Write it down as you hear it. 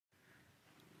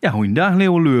Ja, goeiedag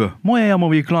Leeuwenleur. Mooi helemaal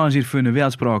weer klaar zit voor een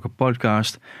Werldspråke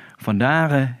podcast.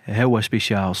 Vandaag heel wat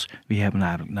speciaals. We hebben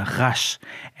namelijk een gast.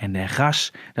 En de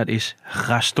gast, dat is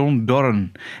Gaston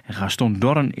Dorren. En Gaston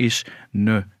Dorren is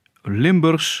een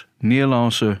Limbörgsch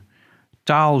Nederlandse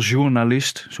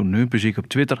taaljournalist. Zo noemt ik op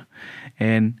Twitter.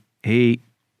 En hij,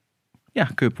 ja,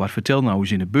 kun je wat vertellen over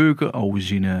zijn beuken, over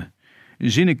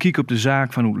zijn kijk op de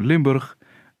zaak van Limbörg.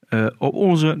 Op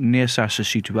onze Neadersassische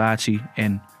situatie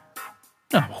en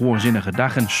nou, gewoon zinnige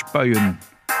dagen spuien.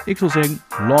 Ik wil zeggen,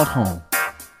 laat gaan.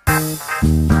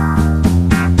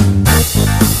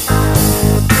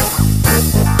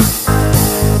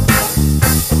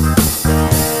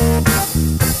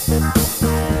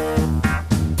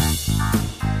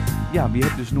 Ja, we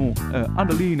hebben dus nu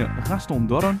Adeline Gaston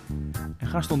Dorren. En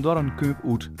Gaston Dorren komt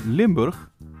uit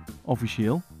Limbörg,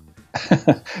 officieel.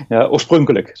 Ja,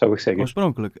 oorspronkelijk zou ik zeggen.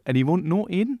 Oorspronkelijk. En die woont nu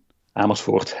in?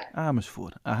 Amersfoort.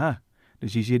 Amersfoort, aha.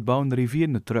 Dus die zit boven de rivier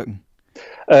in de trucken.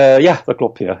 Ja, dat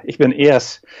klopt, ja. Ik ben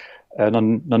eerst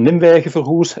naar Nijmegen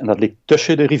verhuisd en dat ligt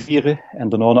tussen de rivieren. En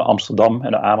daarna naar Amsterdam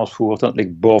en naar Amersfoort en dat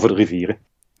ligt boven de rivieren.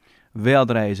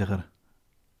 Wereldreiziger.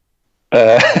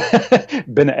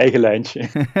 Binnen eigen lijntje.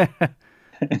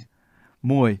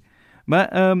 Mooi.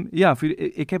 Maar ja,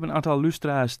 ik heb een aantal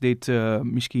lustra's die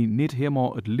misschien niet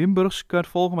helemaal het Limbörgs kunt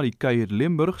volgen, maar die köyert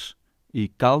Limbörgs.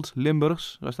 Die kalt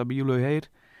Limbörgs, zoals dat bij jullie heet.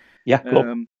 Ja,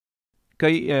 klopt.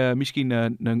 Kan je misschien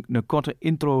een korte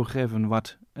intro geven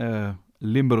wat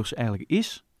Limbörgs eigenlijk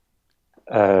is?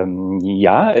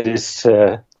 Ja, het is,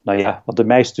 wat de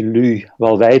meeste lui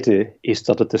wel weten, is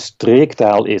dat het de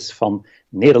streektaal is van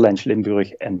Nederlands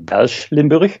Limburg en Belgisch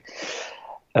Limburg.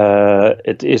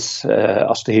 Het is,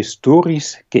 als de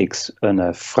historisch kijkt,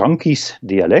 een Frankisch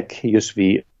dialect, juist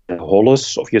wie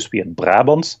Holles of juist wie het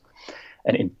Brabants.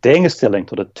 En in tegenstelling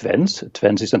tot het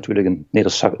Twents is natuurlijk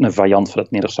een variant van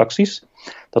het Neadersassisch.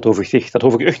 Dat hoef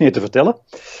ik echt niet te vertellen.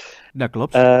 Dat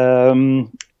klopt.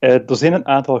 Er zijn een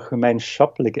aantal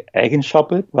gemeenschappelijke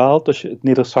eigenschappen wel tussen het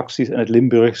Neadersassisch en het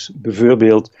Limburgs.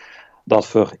 Bijvoorbeeld dat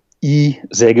voor i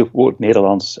zeggen we het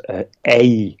Nederlands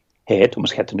ei heet, om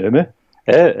eens het te noemen.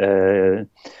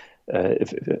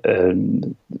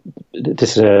 Het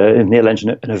is in het Nederlands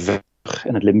een ver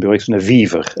en het Limburgs een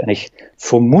viever. En ik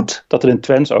vermoed dat het in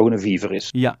Twents ook een viever is.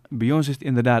 Ja, bij ons is het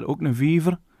inderdaad ook een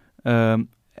viever.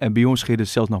 En bij ons scheelt het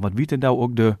zelfs nog wat wieter. Dat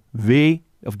ook de W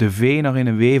of de V nog in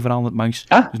een W veranderd mangs.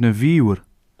 Dus een viewer.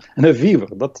 Een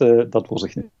viewer, dat was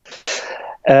ik niet.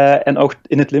 En ook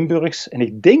in het Limburgs, en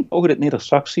ik denk ook in het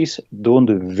Neadersassisch, door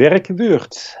de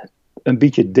werkwoord een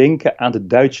beetje denken aan de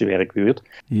Duitse werkwoord.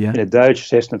 Ja. In het Duits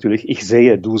zegt natuurlijk, ik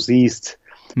zie, du ziehst.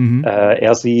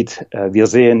 Mm-hmm. Ziet, wir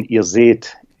sehen, ihr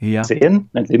seht. Ja. Sehen. In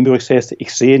het Limburgs zegt, ik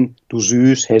zie, du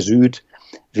ziehst, hij ziet.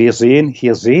 Wir sehen,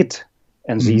 hier seht.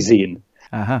 En sie zien.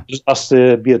 Aha. Dus als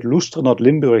bij het luisteren naar het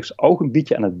Limburgs ook een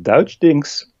beetje aan het Duits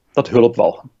denkt, dat hulp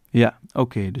wel. Ja,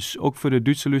 oké. Dus ook voor de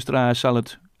Duitse luisteraars zal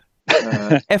het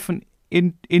even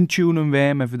intunen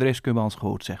wij, maar voor de rest kunnen we ons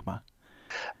gehoord, zeg maar.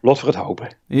 Los voor het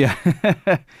hopen. Ja,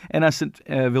 en als je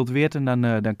het wilt weten,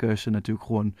 dan kun je natuurlijk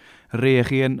gewoon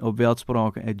reageren op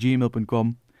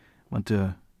werldspråke@gmail.com. Want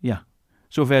ja,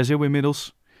 zover zijn we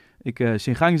inmiddels. Ik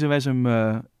zijn gang zijn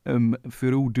wij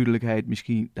voor uw duidelijkheid,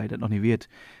 misschien dat je dat nog niet weet,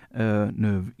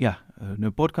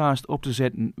 een podcast op te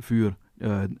zetten voor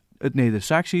het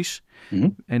Neadersassisch.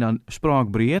 Mm-hmm. En dan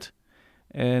spraakbreed.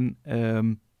 En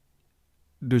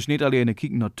dus niet alleen een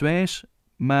kijk naar Twijs,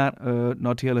 maar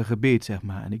naar het hele gebied, zeg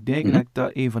maar. En ik denk dat ik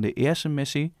dat een van de eerste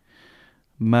missie.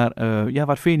 Maar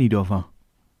wat vind je daarvan?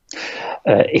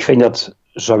 Ik vind dat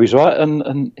sowieso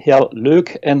een heel leuk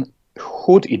en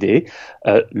goed idee.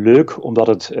 Leuk omdat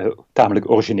het tamelijk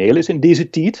origineel is in deze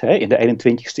tijd. Hè. In de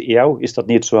 21ste eeuw is dat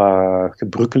niet zo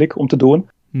gebruikelijk om te doen.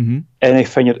 Mm-hmm. En ik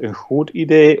vind het een goed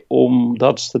idee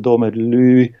omdat ze door met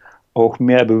lui ook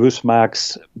meer bewust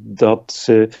maakt dat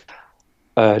ze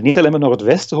niet alleen maar naar het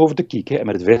westen hoeven te kijken. En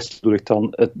met het westen bedoel ik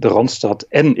dan de Randstad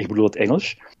en ik bedoel het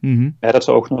Engels. Mm-hmm. Dat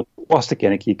ze ook naar het oosten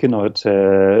kunnen kijken, naar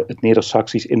het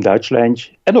Nedersassisch in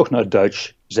Duitsland. En ook naar het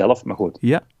Duits zelf, maar goed,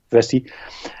 kwestie.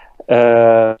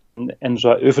 En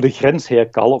zo over de grens heen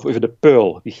kallen, of over de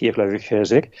peul, die geefluwig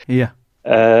zeg. Ja.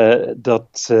 Dat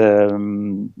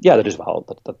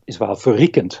is wel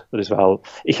verriekend. Dat is wel.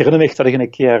 Ik herinner me dat ik een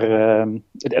keer,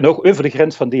 en ook over de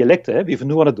grens van dialecten, hè, wie we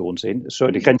nu aan het doen zijn,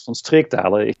 zo de grens van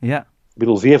streektalen. Ik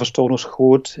bedoel, veerverstoners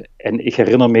goed. En ik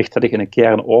herinner me dat ik een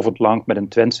keer een avond lang met een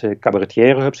Twentse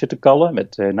cabaretière heb zitten kallen,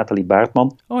 met Nathalie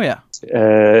Baartman. Oh ja.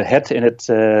 Het in het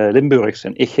Limburgs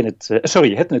en ik in het, het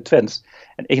in het Twents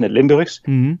en ik in het Limburgs.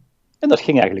 Mm-hmm. En dat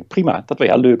ging eigenlijk prima. Dat was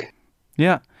heel leuk.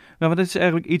 Ja. Nou, dat is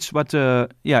eigenlijk iets wat...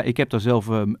 ik heb daar zelf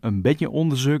een beetje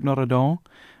onderzoek naar gedaan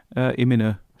in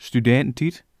mijn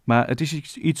studententijd. Maar het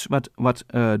is iets wat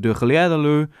de geleerde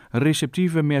lui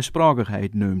receptieve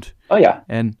meersprakigheid noemt. Oh ja.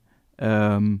 En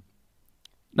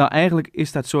eigenlijk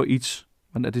is dat zoiets...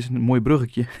 Want het is een mooi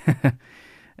bruggetje.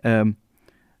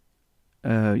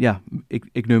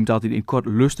 Ik noem het altijd in kort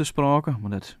lustenspraken. Maar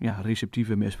dat,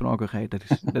 receptieve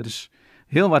meersprakigheid, dat is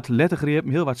heel wat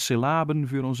lettergrepen, heel wat syllaben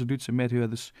voor onze Duitse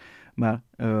methouders. Maar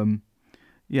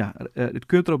het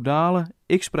kunt erop dalen.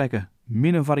 Ik spreek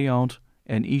min variant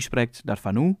en I spreekt dat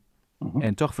van u. Mhm.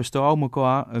 En toch verstaan we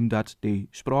elkaar omdat die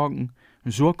spraken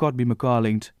zo kort bij elkaar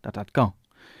linkt dat kan.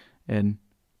 En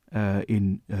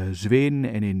in Zweden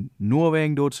en in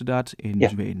Noorwegen doet ze dat. In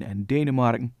Zweden en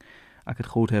Denemarken, als ik het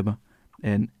goed heb.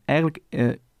 En eigenlijk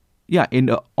in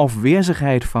de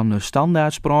afwezigheid van de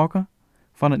standaardspraken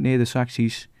van het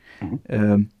Neadersassisch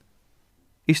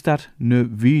is dat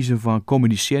een wijze van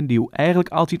communiceren die we eigenlijk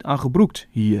altijd aan gebruikt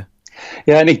hier.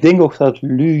 Ja, en ik denk ook dat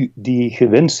lui die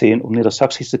gewend zijn om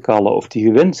Nedersaksisch te kallen, of die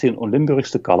gewend zijn om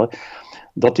Limbörgsch te kallen,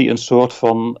 dat die een soort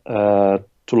van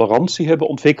tolerantie hebben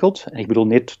ontwikkeld. En ik bedoel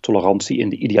niet tolerantie in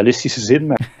de idealistische zin,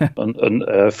 maar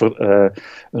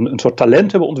een soort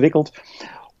talent hebben ontwikkeld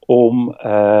om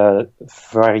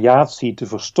variatie te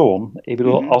verstaan. Ik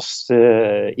bedoel,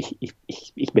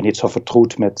 ik ben niet zo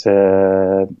vertrouwd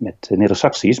met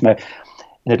Nedersaksisch, maar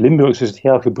in het Limburgs is het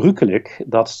heel gebruikelijk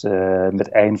dat ze met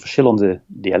verschillende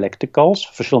dialecten kals,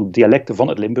 verschillende dialecten van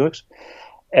het Limburgs,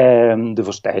 de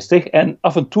verstijstig en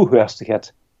af en toe hoorst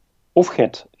het of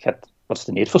het wat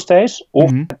ze niet verstijst,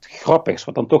 of het grappigs,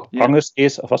 wat dan toch angst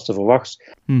is, of wat ze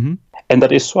verwacht. Mm-hmm. En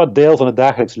dat is zo'n deel van het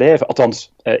dagelijks leven,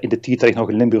 althans in de tijd dat ik nog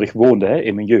in Limburg woonde,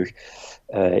 in mijn jeugd.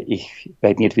 Ik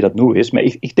weet niet wie dat nu is, maar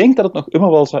ik denk dat het nog immer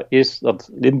wel zo is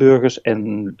dat Limburgers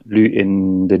en nu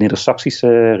in de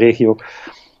Nedersaksische regio,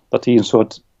 dat die een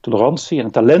soort tolerantie en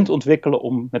een talent ontwikkelen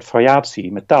om met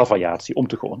variatie, met taalvariatie om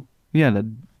te gaan. Ja, dat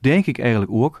denk ik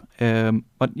eigenlijk ook.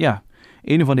 Maar ja,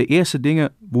 een van de eerste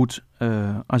dingen moet,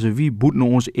 als er wie boet naar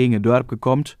ons eigen dorp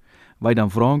komt, waar je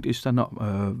dan vraagt, is dan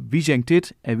wie zingt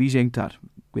dit en wie zingt dat?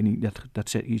 Ik weet niet,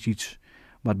 dat is iets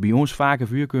wat bij ons vaker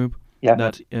voorkomt. Ja.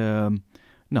 Dat,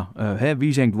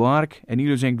 wie zingt werk en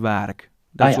ieder zingt werk.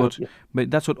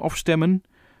 Dat soort afstemmen,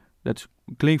 dat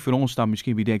klinkt voor ons dan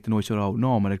misschien, wie denkt er nooit zo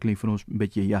rauw, maar dat klinkt voor ons een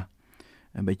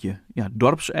beetje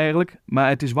dorps eigenlijk. Maar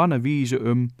het is wanneer wie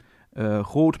ze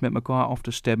goed met elkaar af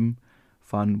te stemmen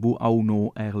van hoe oude nou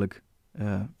eigenlijk,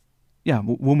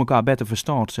 hoe elkaar beter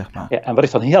verstaat, zeg maar. Ja, en wat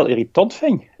ik dan heel irritant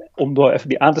vind, om door even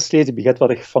die aan te sluiten bij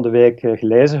wat ik van de week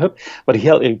gelezen heb, wat ik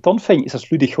heel irritant vind, is als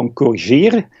jullie dit gewoon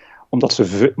corrigeren, omdat ze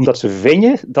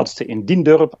vinden dat ze in die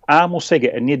dorp A moest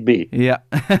zeggen en niet B. Ja.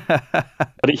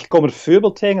 Ik kom het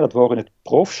voorbeeld tegen, dat was in het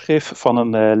proefschrift van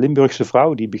een Limburgse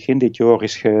vrouw, die begin dit jaar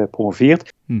is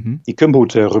gepromoveerd. Mm-hmm. Die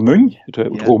komt uit Remuñ,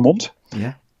 uit Roermond.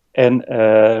 Ja. En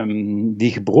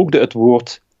die gebruikte het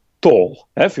woord tol.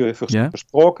 Voor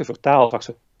gesproken, voor taal, zag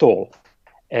ze tol.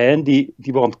 En die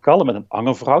was aan het kallen met een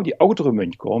andere vrouw die uit Remuñ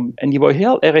kwam. En die was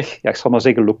heel erg, ik zal maar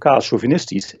zeggen, lokaal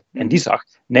chauvinistisch. En die zag,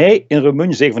 nee, in Remuñ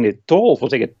zeggen van dit tol, voor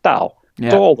zeggen taal. Ja.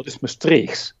 Tol, dat is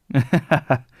Maastrichts.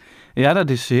 Ja, dat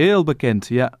is heel bekend,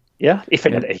 ja. Ja, ik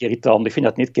vind dat echt irritant. Ik vind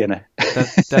dat niet kennen.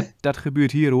 Dat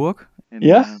gebeurt hier ook. En,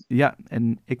 ja? Ja,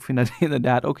 en ik vind dat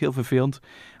inderdaad ook heel vervelend.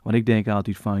 Want ik denk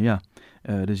altijd van,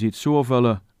 er zit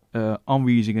zoveel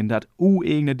aanwijzingen dat uw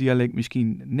eigen dialect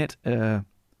misschien net,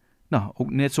 ook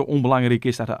net zo onbelangrijk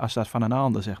is als dat van een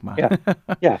ander, zeg maar.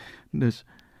 Ja,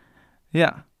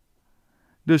 ja.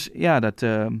 Dus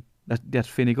dat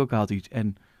vind ik ook altijd.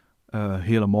 En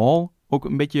helemaal ook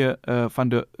een beetje van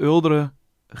de oudere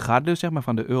garde, zeg maar,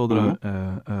 van de oudere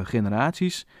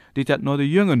generaties, die dat naar de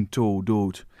jongen toe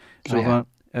doet. Zo van,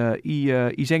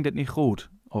 je zingt dat niet goed.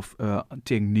 Of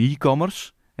tegen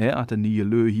nieuwkomers, als de nieuwe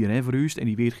leu hierheen verhuist en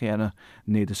die weet gerne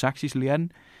Nedersaksisch leren,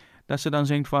 dat ze dan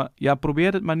zingt van,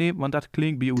 probeer het maar niet, want dat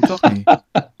klinkt bij u toch niet.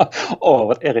 Oh,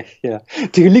 wat erg, ja.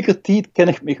 Tegelijkertijd ken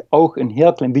ik me ook een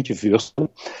heel klein beetje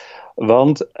voorstellen.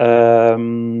 Want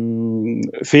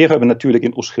veel hebben natuurlijk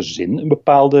in ons gezin een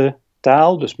bepaalde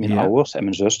taal, dus mijn ouders en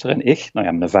mijn zuster en ik. Nou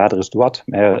ja, mijn vader is dood,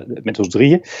 maar met ons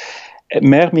drieën.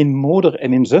 Maar mijn moeder en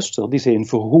mijn zuster, die zijn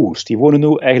verhuisd. Die wonen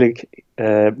nu eigenlijk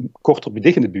kort op de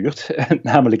diggende buurt,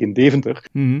 namelijk in Deventer.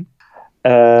 Mm-hmm.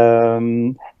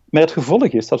 Maar het gevolg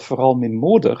is dat vooral mijn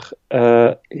moeder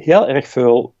heel erg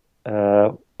veel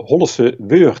Hollese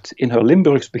woord in haar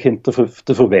Limburgs begint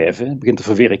te verwijven, begint te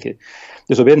verwerken.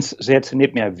 Dus opeens zei ze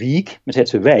niet meer wiek, maar zei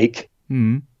ze wijk.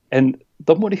 Mm. En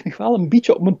dat moet ik nog wel een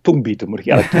beetje op mijn tong bieten, moet ik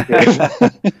eerlijk toegeven.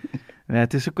 Ja,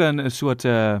 het is ook een soort,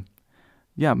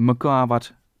 elkaar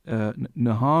wat een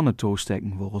hanen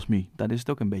toestekken, volgens mij. Dat is het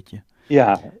ook een beetje.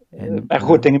 Ja, maar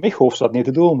goed, tegen mij hoeft dat niet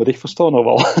te doen, maar ik versta nog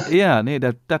wel. Ja, nee,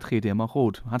 dat gaat helemaal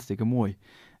goed. Hartstikke mooi.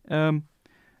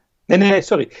 Nee,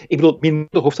 sorry. Ik bedoel, mijn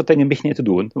moeder hoeft dat tegen mij niet te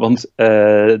doen, want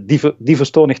die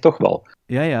verstoor ik toch wel.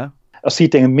 Ja. Als die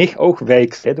tegen mij ook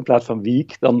wijk zit in plaats van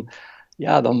wiek, dan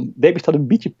denk ik dat een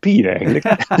beetje pijn eigenlijk.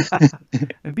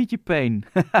 Een beetje pijn.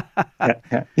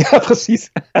 ja,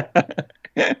 precies.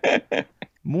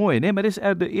 Mooi, nee, maar dit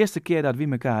is de eerste keer dat we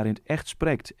elkaar in het echt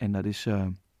spreekt. En dat is,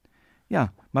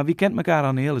 maar wie kent elkaar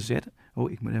aan de hele zet?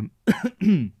 Oh, ik moet hem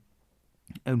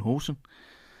een hozen.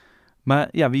 Maar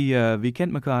ja, wie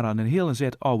kent elkaar aan een hele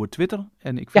zet oude Twitter.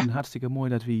 En ik vind het hartstikke mooi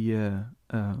dat we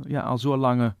al zo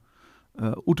lange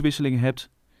uitwisselingen hebt.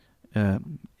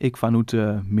 Ik vanuit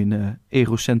mijn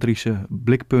egocentrische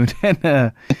blikpunt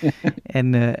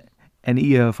en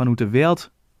hier vanuit de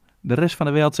wereld, de rest van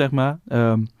de wereld, zeg maar.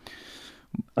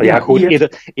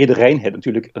 Iedereen heeft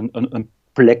natuurlijk een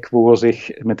plek waar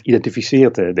zich met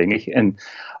identificeert, denk ik. En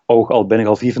ook al ben ik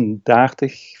al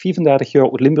 34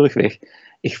 jaar uit Limbörg weg,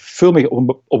 ik voel me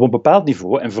op een bepaald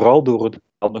niveau, en vooral door het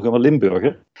nog een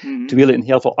Limburger, terwijl in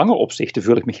heel veel andere opzichten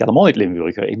voel ik me helemaal niet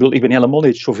Limburger. Ik ben helemaal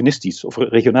niet chauvinistisch, of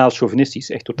regionaal chauvinistisch,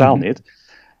 echt totaal niet.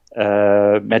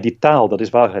 Maar die taal, dat is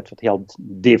waar het wat heel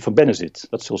diep van binnen zit.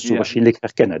 Dat zul je waarschijnlijk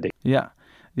herkennen, denk ik.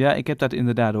 Ja, ik heb dat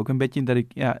inderdaad ook een beetje, dat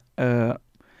ik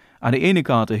aan de ene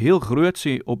kant heel groot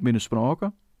zie op mijn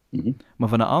sprake, maar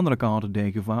van de andere kant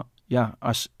denk ik van,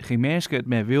 als geen mens het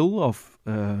meer wil, of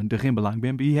er geen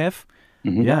belang bij heeft,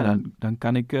 dan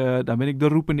ben ik de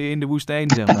roepende in de woestijn,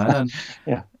 zeg maar.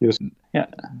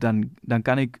 Dan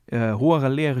kan ik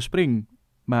horen leren springen,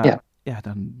 maar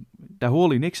daar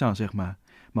hoor je niks aan, zeg maar.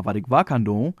 Maar wat ik wel kan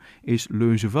doen, is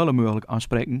leun zoveel mogelijk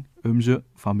aanspreken om ze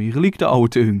van mijn gelijk te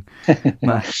houden.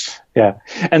 Ja,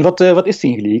 en wat is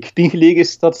die gelijk? Die gelijk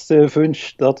is dat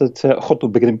wunsch dat het...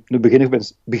 nu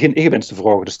begin ik wensen de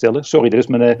vragen te stellen. Sorry, dat is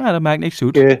mijn... dat maakt niks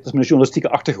goed. Dat is mijn journalistieke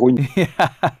achtergrond.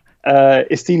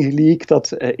 Is die gelijk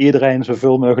dat iedereen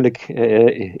zoveel mogelijk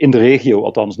in de regio,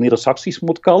 althans Neadersassisch,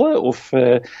 moet kallen?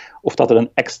 Of dat er een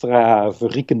extra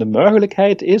verriekende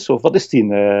mogelijkheid is? Of wat is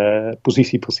die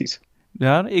positie precies?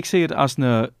 Ja, ik zie het als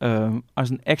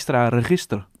een extra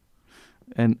register.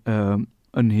 En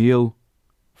een heel,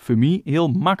 voor mij, heel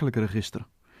makkelijk register.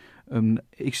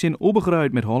 Ik zin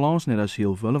opgegroeid met Hollands, net als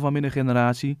heel veel van mijn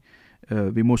generatie.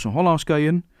 We moesten Hollands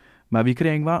kunnen, maar we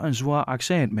kregen wel een zwaar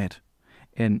accent met.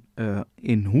 En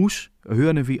in huis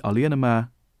horen we alleen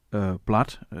maar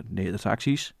plat,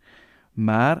 Neadersassisch.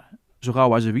 Maar zo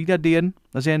gauw als ze wie dat deden,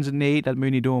 dan zeiden ze nee, dat moet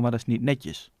je niet doen, maar dat is niet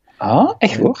netjes. Ah,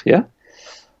 echt hoor, ja?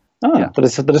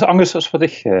 Dat is anders dan wat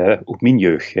ik op mijn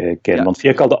jeugd ken. Want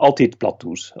ik had altijd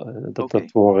plattoes. Dat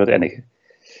voor het enige.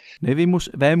 Nee,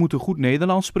 wij moeten goed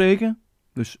Nederlands spreken.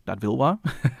 Dus dat wil wel.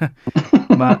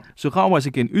 Maar zo gauw als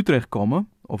ik in Utrecht kom,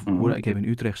 ik heb in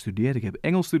Utrecht gestudeerd, ik heb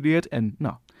Engels gestudeerd. En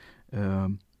dan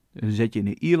zet je in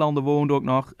de Ierlanden woonde ook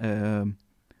nog.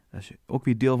 Dat is ook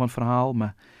weer deel van het verhaal.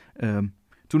 Maar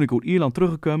toen ik uit Ierland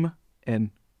teruggekomen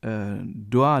en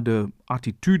door de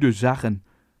attitude zagen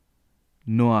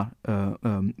naar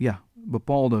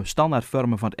bepaalde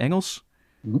standaardvormen van het Engels.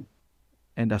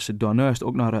 En dat ze daarnaast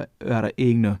ook naar haar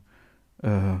eigen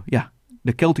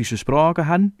de Keltische sprake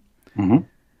hadden. En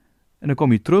dan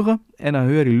kom je terug en dan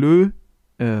hoor je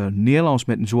Nederlands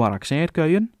met een zwaar accent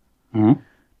kunnen.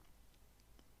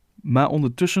 Maar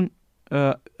ondertussen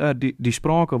die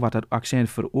sprake wat dat accent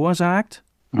veroorzaakt,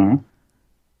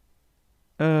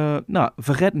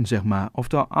 vergeten, zeg maar. Of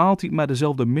daar altijd maar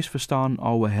dezelfde misverstaan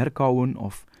oude herkouwen.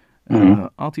 Of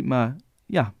altijd maar,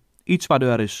 iets wat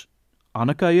er is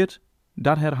aangeköyert,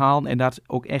 dat herhalen en dat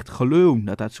ook echt geloven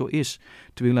dat dat zo is.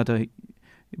 Terwijl dat er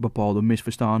bepaalde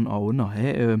misverstaan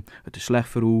oude, het is slecht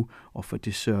voor u, of het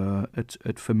is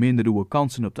het vermindert uw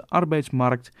kansen op de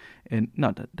arbeidsmarkt. En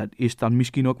dat is dan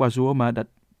misschien ook wel zo, maar dat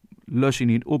lus je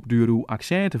niet op door uw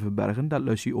accent te verbergen, dat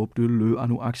lus je op door aan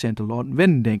uw accent te laten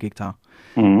wennen, denk ik dan.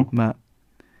 Maar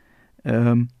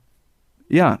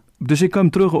dus ik kwam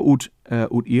terug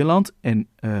uit Ierland en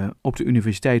op de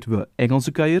universiteit we Engels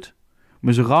geköyert.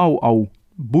 Maar zo gauw al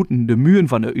boeten de muren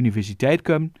van de universiteit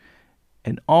kwam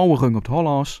en oude ging op het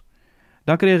Hollands,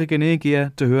 dan kreeg ik in één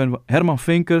keer te horen Herman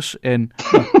Vinkers en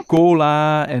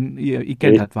cola en je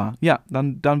kent dat wel. Ja,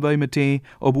 dan wil je meteen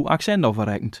op uw accent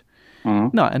overrekend.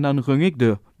 En dan ging ik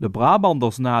de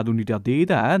Brabanders nadoen die dat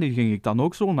deden, hè, die ging ik dan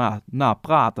ook zo na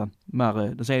praten. Maar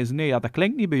dan zeiden ze, nee, dat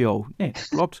klinkt niet bij jou. Nee, dat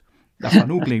klopt. Dat van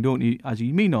hoe klinkt ook niet als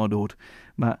je mij nou doet.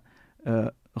 Maar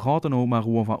gaat er nou maar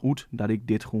gewoon van uit dat ik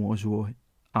dit gewoon zo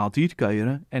altijd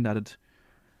keuren en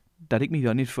dat ik me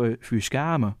daar niet voor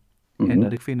schamen. En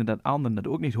dat ik vind dat anderen dat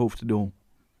ook niet hoeft te doen.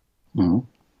 Mhm.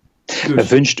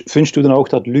 Dus, Vindst u dan ook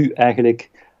dat lu eigenlijk,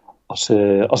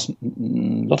 laten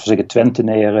we zeggen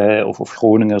Twentenaren of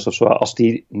Groningers of zo, als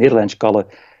die Nederlands kallen,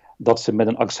 dat ze met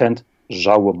een accent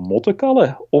zouden moeten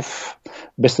kallen? Of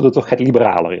best er toch het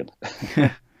liberaler in?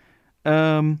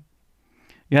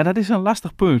 ja, dat is een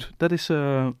lastig punt. Dat is,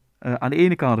 aan de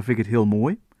ene kant vind ik het heel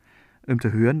mooi om te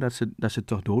horen dat ze het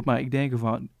toch doet. Maar ik denk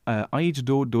van, als je iets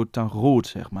doet het dan groot,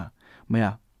 zeg maar. Maar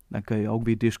ja, dan kun je ook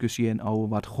weer discussiëren over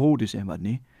wat groot is en wat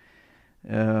niet.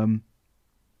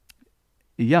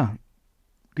 Ja,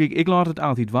 kijk, ik laat het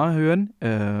altijd waar horen.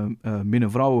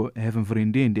 Mijn vrouw heeft een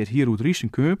vriendin die hier uit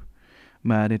Riesenkeub.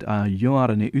 Maar dit aan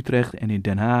jaren in Utrecht en in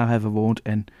Den Haag hebben gewoond.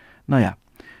 En nou ja,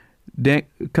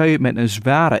 kan je met een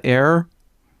zware R.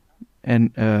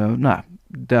 En nou,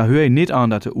 daar hoor je niet aan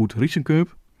dat de uit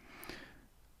Riesenkeub.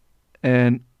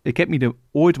 En ik heb me er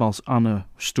ooit wel eens aan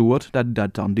gestoord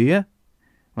dat dan deed.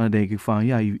 Maar dan denk ik van,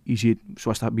 ja, je ziet,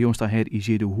 zoals dat bij ons daar heet, je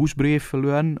ziet de hoesbrief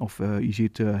verloren. Of je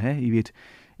ziet,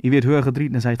 je weet heel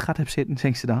gedriet en zij het gat hebt zitten,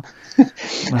 zegt ze dan.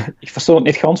 Maar, Ik versta het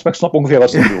niet gans, maar ik snap ongeveer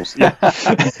wat ze bedoelt. Ja.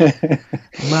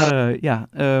 maar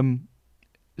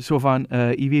zo van,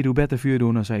 je weet hoe beter vuur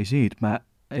doen dan zij ziet. Maar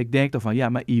ik denk dan van, ja,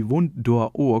 maar je woont door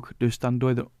ook. Dus dan doe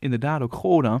je er inderdaad ook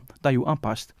gewoon aan dat je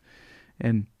aanpast.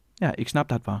 En ja, ik snap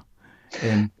dat wel.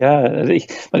 En, Ja,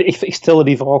 ik stelde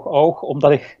die vraag ook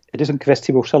omdat het is een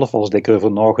kwestie waar ik zelf wel eens dikker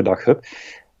over nagedacht heb.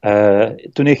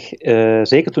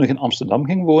 Zeker toen ik in Amsterdam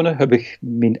ging wonen, heb ik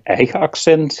mijn eigen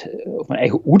accent, of mijn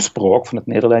eigen uitspraak van het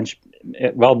Nederlands,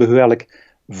 wel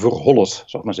behoorlijk verholles,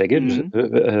 zou ik maar zeggen.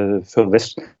 Dus,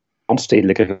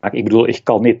 verwest-stedelijker gemaakt. Ik bedoel, ik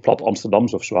kan niet plat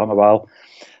Amsterdams of zo, maar wel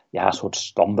ja, een soort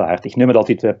standaard. Ik noem het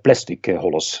altijd plastic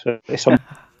holles.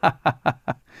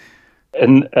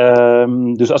 En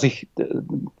dus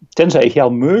tenzij ik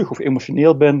heel meug of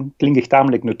emotioneel ben, klink ik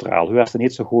tamelijk neutraal. Hoe er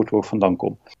niet zo goed waar ik vandaan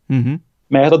kom. mm-hmm.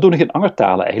 Maar dat doe ik in andere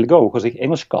talen eigenlijk ook. Als ik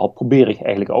Engels kal, probeer ik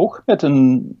eigenlijk ook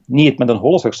niet met een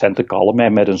Hollands accent te kallen,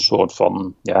 maar met een soort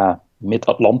van, ja,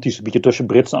 mid-Atlantisch, een beetje tussen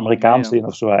Brits en Amerikaans in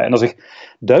of zo. En als ik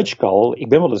Duits kal, ik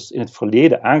ben wel eens in het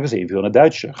verleden aangezeven voor een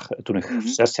Duitser, toen ik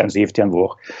 16, 17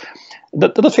 word.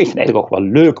 Dat vind ik eigenlijk ook wel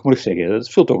leuk, moet ik zeggen.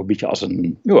 Dat voelt toch een beetje als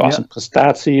een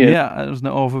prestatie. Ja, dat is een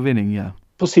overwinning, ja.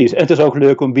 Precies, en het is ook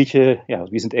leuk om een beetje, ja,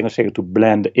 wie ze in het Engels zeggen, to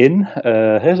blend in,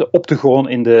 op te gaan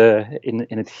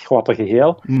in het grote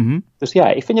geheel. Mm-hmm. Dus ja,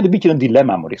 ik vind het een beetje een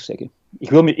dilemma, moet ik zeggen.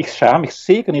 Ik schaam me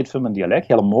zeker niet voor mijn dialect,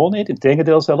 helemaal niet, in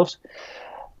tegendeel zelfs.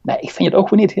 Maar ik vind het ook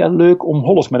weer niet heel leuk om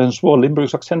Hollands met een zwaar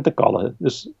Limbörgsch accent te kallen.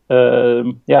 Dus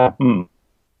ja.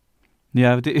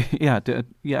 Ja, het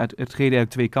gaat eigenlijk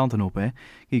twee kanten op, hè.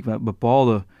 Kijk,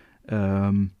 bepaalde...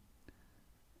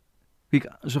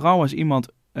 kijk, zo gauw als iemand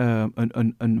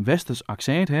een westers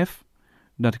accent heeft,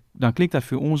 dan klinkt dat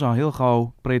voor ons al heel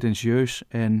gauw pretentieus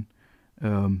en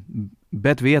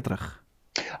bedweterig.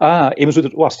 Even zo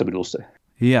het oosten bedoel je?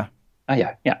 Ja.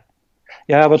 Ja.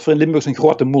 Ja, wat voor in Limburg een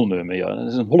grote moel noemen, ja. Dat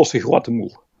is een Hollandse grote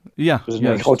moel. Ja, dus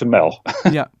een grote muil.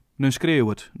 Ja, een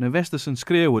schreeuwert. Een westerse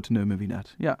schreeuwert noemen we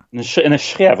dat. Ja. Een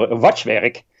schrijver, een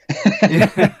watchwerk.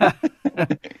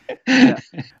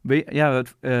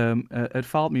 Het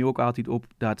valt me ook altijd op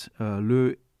dat leu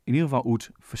in ieder geval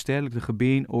uit versterkte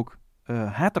gebeen ook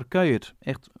harder köyert.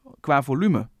 Echt qua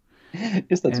volume.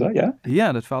 Is dat zo, ja?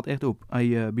 Ja, dat valt echt op. Als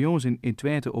je bij ons in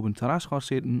Twente op een terras gaat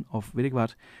zitten of weet ik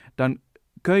wat, dan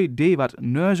kun je die wat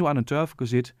nu zo aan een tafel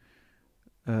zit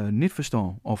niet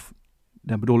verstaan. Of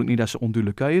dan bedoel ik niet dat ze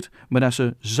onduidelijk köyert, maar dat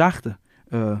ze zachte,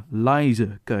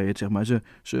 leise köyert, zeg maar.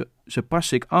 Ze past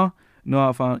zich aan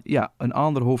naar van, ja, een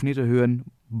ander hoeft niet te horen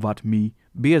wat mij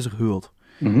bezig hult.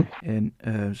 Mm-hmm. En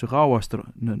zo gauw als er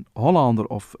een Hollander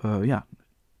of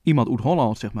iemand uit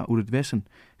Holland, zeg maar, uit het Westen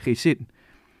gaat zitten,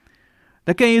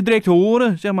 dan kan je direct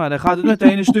horen, zeg maar, dan gaat het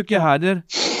meteen een stukje harder.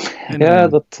 En, ja,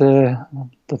 dat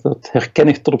herken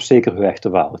ik tot op zekere hoogte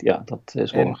wel. Ja, dat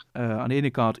is waar. Aan de ene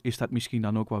kant is dat misschien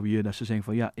dan ook wel weer dat ze zeggen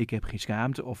van, ja, ik heb geen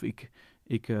schaamte of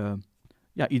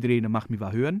iedereen mag me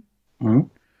wel horen.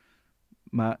 Mm-hmm.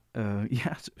 Maar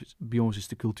bij ons is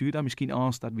de cultuur daar misschien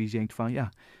anders dat wie denkt van,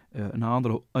 ja,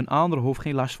 een ander hoeft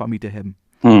geen last van mij te hebben.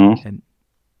 Mm-hmm.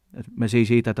 Maar zij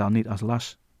ziet dat dan niet als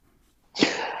last.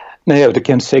 Nee, je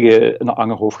kunt zeggen, een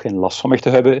ander hoeft geen last van mij te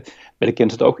hebben, maar je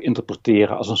kunt het ook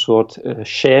interpreteren als een soort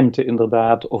schaamte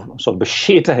inderdaad, of een soort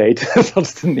beschettenheid, dat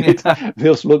ze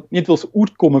niet wil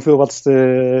uitkomen voor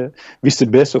wie ze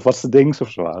best of wat ze denkt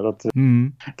of zo. Dat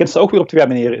kunt ze ook weer op twee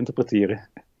manieren interpreteren.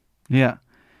 Ja.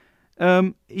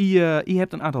 Je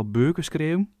hebt een aantal boeken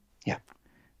geschreven. Ja.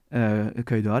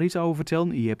 Kun je daar iets over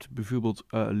vertellen? Je hebt bijvoorbeeld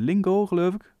Lingo,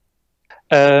 geloof ik.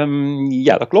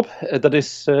 Ja, dat klopt. Dat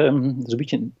is een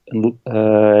beetje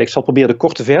ik zal proberen de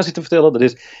korte versie te vertellen. Dat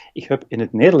is, ik heb in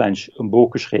het Nederlands een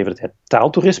boek geschreven, dat heet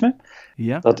Taaltoerisme.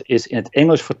 Ja. Dat is in het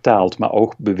Engels vertaald, maar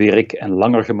ook bewerkt en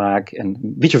langer gemaakt en een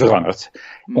beetje veranderd.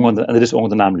 En dat is onder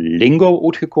de naam Lingo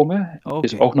uitgekomen. Het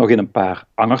is ook nog in een paar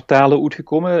andere talen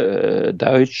uitgekomen.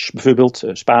 Duits bijvoorbeeld,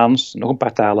 Spaans, nog een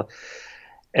paar talen.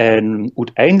 En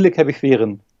uiteindelijk heb ik weer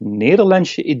een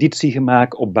Nederlandse editie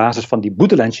gemaakt op basis van die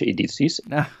buitenlandse edities.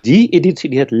 Ah. Die editie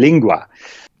die heet Lingua.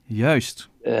 Juist.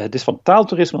 Het is van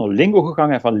taaltoerisme naar lingo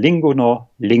gegaan en van lingo naar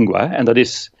lingua. En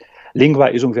lingua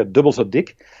is ongeveer dubbel zo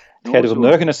dik. Het gaat over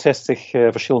 69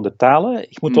 verschillende talen.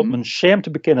 Ik moet tot mijn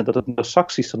schaamte bekennen dat het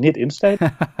Neadersassisch er niet in staat.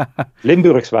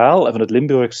 Limbörgsk wel. En van het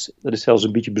Limbörgsch, dat is zelfs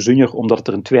een beetje bijzonder, omdat het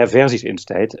er in 2 versies in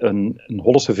staat. Een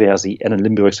Hollandse versie en een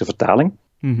Limburgse vertaling.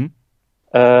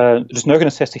 Dus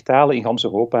 69 talen in ganz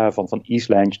Europa, van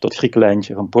IJslandje tot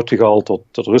Griekenlandje, van Portugal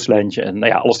tot Ruslandje en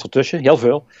nou ja, alles ertussen, heel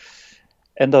veel.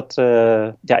 En dat,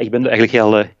 ik ben er eigenlijk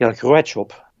heel groot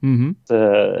op.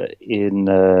 Daar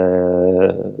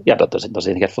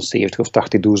zijn er van 70 of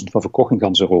 80.000 van verkocht in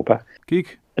ganz Europa.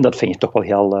 Kijk. En dat vind je toch wel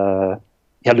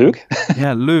heel leuk.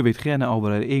 Ja, leuk weet gerne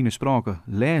over de eigen sprake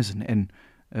lezen en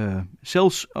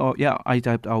zelfs, als je het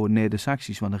hebt over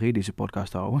Neadersassisch, want dan ga je deze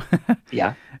podcast houden.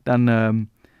 Ja. Dan,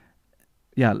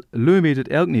 leuk weet het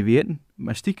elk niet weten,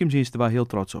 maar stiekem zijn ze er wel heel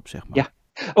trots op, zeg maar. Ja.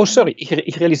 Oh, sorry.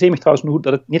 Ik realiseer me trouwens nu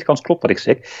dat het niet ganz klopt wat ik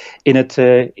zeg.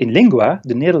 In Lingua,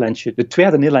 de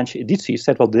tweede Nederlandse editie,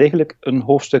 staat wel degelijk een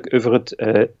hoofdstuk over het,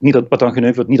 wat dan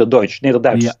genoemd wordt, Nederduits.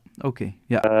 Ja, oké.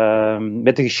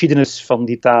 Met de geschiedenis van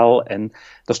die taal. En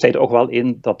daar staat ook wel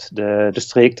in dat de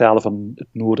streektalen van het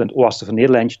noorden en het oosten van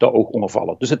Nederland daar ook onder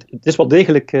vallen. Dus het is wel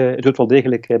degelijk, het wordt wel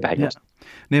degelijk behandeld. Ja.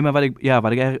 Nee, maar wat ik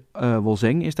eigenlijk wil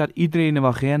zeggen, is dat iedereen er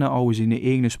wel gerne over zijn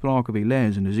eigen sprake wil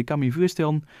lezen. Dus ik kan me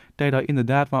voorstellen dat je daar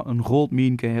inderdaad wel een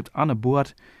goldmine hebt aan het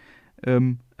boord.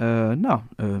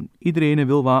 Iedereen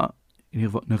wil wel, in ieder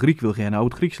geval een Griek wil gerne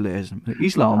oud-Grieks lezen. Een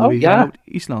Islander wil gerne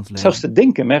oud-Islands lezen. Zelfs te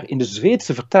denken, maar in de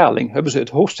Zweedse vertaling hebben ze het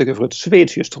hoofdstuk over het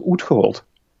Zweeds juist eruit gehaald.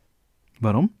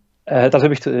 Waarom? Dat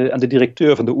heb ik aan de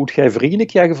directeur van de uitgeverij een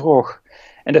keer gevraagd.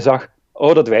 En hij zag,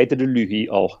 dat weten de lui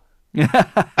al.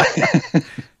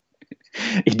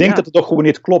 Ik denk dat het toch gewoon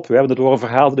niet klopt. We hebben het door een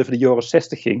verhaal dat over de jaren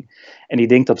 60 ging. En ik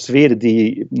denk dat Zweden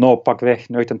die pakweg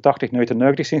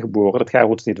 1980 zijn geboren, dat gaan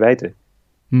we niet weten.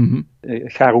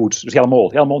 Dus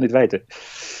helemaal niet weten.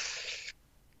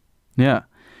 Ja.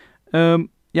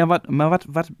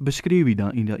 Wat beschreef je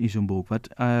dan in zo'n boek?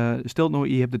 Stel nou,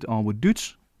 je hebt het al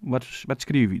Duits. Wat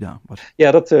schreef je dan?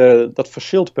 Ja, dat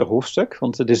verschilt per hoofdstuk.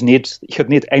 Want ik heb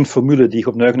niet één formule die ik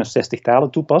op 69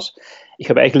 talen toepas. Ik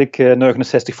heb eigenlijk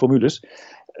 69 formules.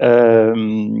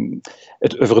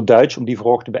 Over het Duits, om die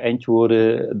vraag te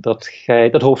beantwoorden,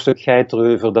 dat hoofdstuk gaat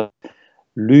erover dat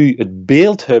lui het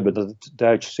beeld hebben dat het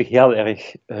Duits zich heel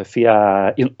erg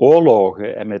in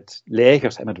oorlogen en met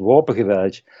legers en met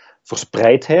wapengeweld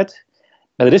verspreid heeft.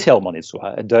 Maar dat is helemaal niet zo.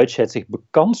 Het Duits heeft zich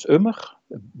bekend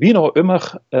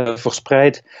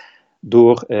verspreid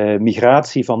door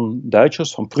migratie van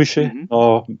Duitsers, van Prussen,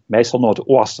 meestal naar het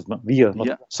oosten, naar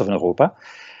het oosten van Europa.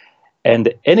 En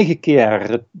de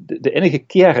enige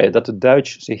keer dat het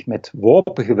Duits zich met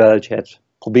wapengeweld heeft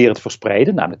proberen te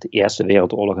verspreiden, namelijk de Eerste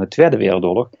Wereldoorlog en de Tweede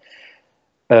Wereldoorlog,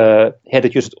 heeft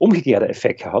het juist het omgekeerde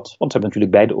effect gehad, want ze hebben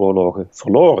natuurlijk beide oorlogen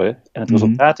verloren. En het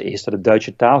resultaat is dat het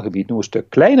Duitse taalgebied nu een stuk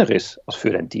kleiner is als voor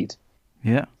die tijd.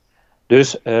 Ja.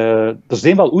 Dus er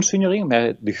zijn wel uitzonderingen,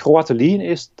 maar de grote lijn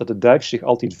is dat het Duits zich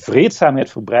altijd vreedzaam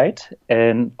heeft verbreid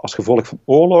en als gevolg van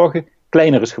oorlogen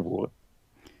kleiner is geworden.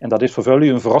 En dat is voor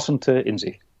jullie een verrassend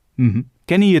inzicht.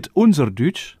 Ken je het Unser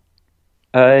Duits?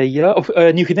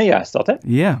 Nieuw-Guinea is dat, hè?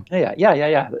 Ja.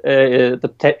 Ja.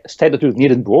 Dat staat natuurlijk niet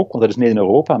in het boek, want dat is niet in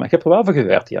Europa, maar ik heb er wel voor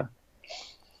gewerkt, ja.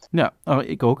 Ja,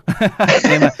 ik ook.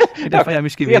 Nee, maar ik dacht van,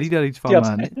 misschien weet ik daar iets van.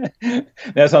 Dat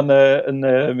is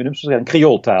een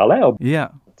Creooltaal, hè?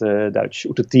 Ja. Het Duits.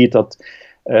 Uit de tijd dat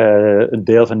een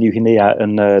deel van Nieuw-Guinea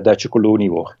een Duitse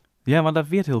kolonie wordt. Ja, want dat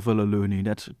weet heel veel leuning.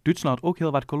 Dat Duitsland ook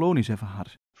heel wat kolonies heeft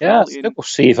gehad. Ja, het is ook nog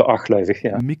 7, 8 geloof ik,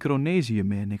 ja. Micronesië,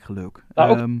 meen ik geloof. Ook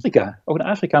Afrika. Ook in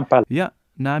Afrika een paar. Ja,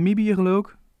 Namibië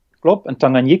geloof. Klopt, en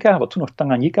Tanganyika, wat toen nog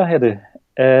Tanganyika hadden.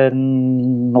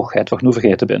 En nog het, wat ik nu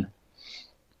vergeten ben.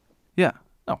 Ja,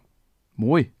 nou,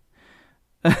 mooi.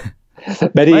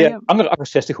 Bij die andere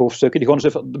 68 hoofdstukken, die gewoon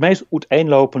eens even de meest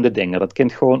uiteenlopende dingen. Dat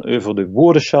kent gewoon over de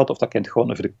woordenschat, of dat kent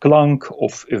gewoon over de klank,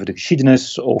 of over de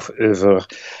geschiedenis, of over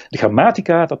de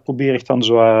grammatica. Dat probeer ik dan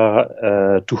zo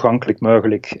toegankelijk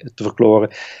mogelijk te verklaren.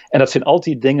 En dat zijn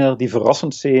altijd dingen die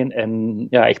verrassend zijn. En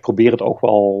ja, ik probeer het ook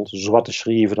wel zo wat te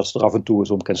schrijven, dat ze er af en toe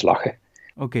eens om kunnen lachen.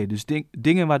 Oké, dus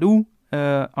dingen waar u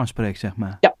aanspreekt, zeg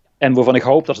maar. Ja, en waarvan ik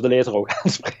hoop dat ze de lezer ook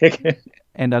aanspreken.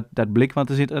 En dat blik, want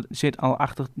er zit al 80.000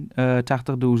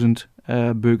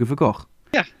 beuken verkocht.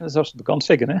 Ja, dat is als bekend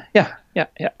zeggen, hè? Ja.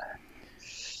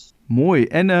 Mooi.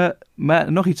 En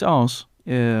maar nog iets anders.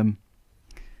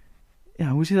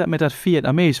 Hoe zit dat met dat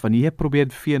Vietnamees? Want je hebt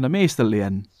geprobeerd Vietnamees te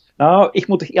leren. Nou, ik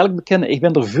moet toch eerlijk bekennen, ik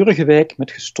ben er vorige week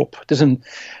met gestopt. Het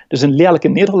is een lelijke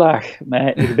nederlaag, maar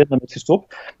ik ben er met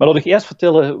gestopt. Maar laat ik eerst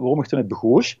vertellen waarom ik toen het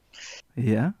begon.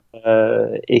 Ja.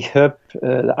 Ik heb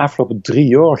de afgelopen 3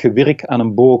 jaar gewerkt aan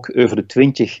een boek over de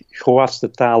 20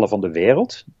 grootste talen van de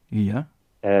wereld. Ja.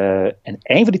 En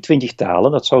een van die 20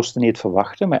 talen, dat zou ze niet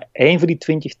verwachten, maar een van die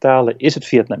 20 talen is het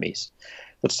Vietnamees.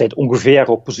 Dat staat ongeveer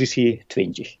op positie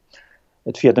 20.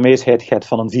 Het Vietnamees gaat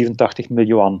van een 84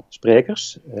 miljoen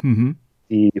sprekers,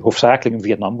 die hoofdzakelijk in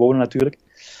Vietnam wonen natuurlijk.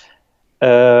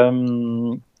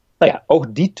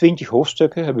 Ook die 20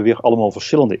 hoofdstukken hebben weer allemaal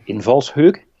verschillende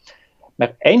invalsheuken.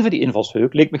 Maar één van die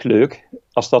invalsheuken leek me leuk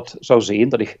als dat zou zijn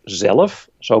dat ik zelf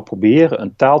zou proberen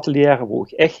een taal te leren waar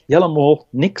ik echt helemaal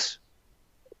niks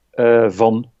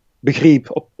van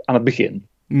begreep aan het begin.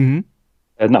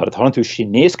 Dat had natuurlijk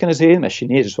Chinees kunnen zijn, maar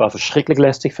Chinees is wel verschrikkelijk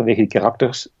lastig vanwege die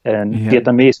karakters. En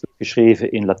Vietnamees wordt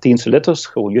geschreven in Latijnse letters,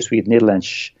 gewoon juist wie het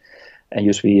Nederlands en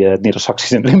juist wie het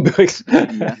Neadersassisch en Limbörgsk.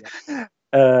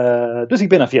 Dus ik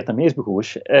ben aan Vietnamees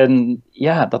begonnen. En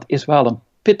ja, dat is wel een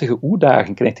pittige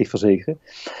uitdaging, kan ik je verzekeren.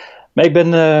 Maar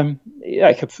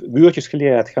ik heb woordjes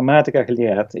geleerd, grammatica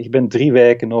geleerd. Ik ben 3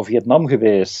 weken naar Vietnam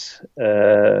geweest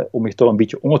om me daar een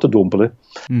beetje onder te dompelen.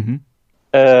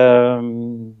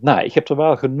 Ik heb er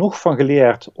wel genoeg van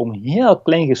geleerd om heel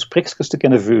klein gespreksjes te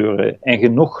kunnen voeren en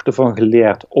genoeg ervan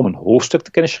geleerd om een hoofdstuk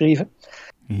te kunnen schrijven.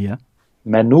 Ja.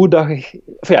 Maar nu dacht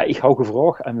ik hou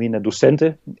gevraagd aan mijn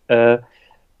docenten,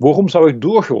 waarom zou ik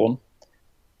doorgaan?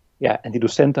 Ja, en die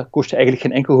docenten kosten eigenlijk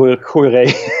geen enkel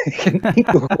gooierij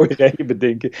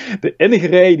bedenken. De enige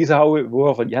rij die ze houden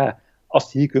voor van, ja,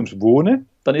 als je hier kunt wonen,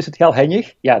 dan is het heel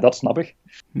handig. Ja, dat snap ik.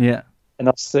 Ja. En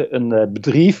als ze een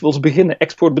bedrijf wil beginnen,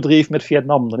 exportbedrijf met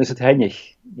Vietnam, dan is het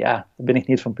handig. Ja, daar ben ik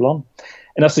niet van plan.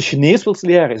 En als de Chinees wilt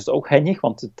leren, is het ook handig,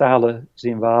 want de talen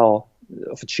zijn wel,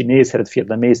 of het Chinees en het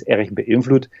Vietnamees erg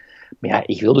beïnvloed. Maar ja,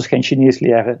 ik wil dus geen Chinees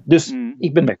leren, dus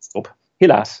ik ben weggestopt.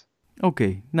 Helaas.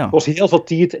 Oké, nou. Het was heel veel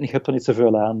tijd en ik heb er niet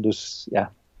zoveel aan, dus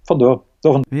ja, vandoor.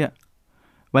 Ja.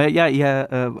 Maar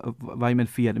waar je met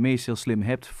Vietnamees heel slim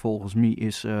hebt, volgens mij,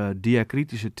 is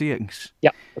diacritische tekens.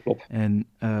 Ja, dat klopt. En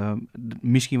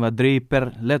misschien wat 3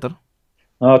 per letter.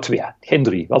 Nou, 2. Geen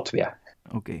 3, wel 2.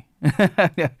 Oké.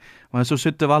 Ja, maar zo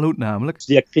zit het er wel goed namelijk. Dus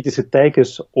diacritische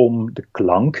tekens om de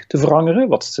klank te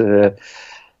veranderen.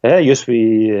 Juist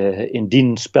wie in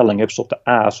die spelling heb je op de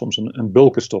A soms een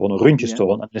bulkenstoren, een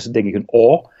rondjestoren. En dan is het denk ik een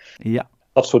O. Ja.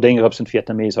 Dat soort dingen hebben ze in het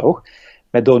Vietnamees ook.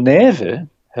 Maar daarneven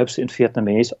hebben ze in het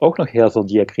Vietnamees ook nog heel veel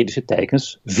diacritische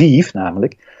tekens, 5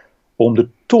 namelijk, om de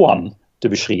toon te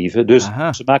beschrijven. Dus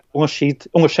ze maken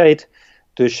onderscheid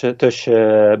tussen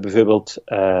bijvoorbeeld,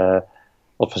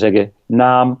 wat we zeggen,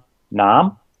 naam.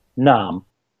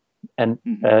 En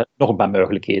nog een paar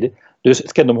mogelijkheden. Dus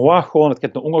het kent de moa gewoon, het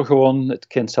kent de onger gewoon, het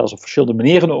kent zelfs op verschillende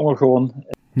manieren de onger gewoon.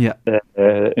 Ja.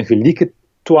 Een gelijke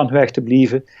toon weg te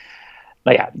blijven.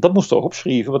 Nou ja, dat moest er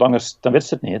opschrijven, want anders dan wist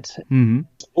het niet.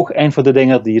 Ook een van de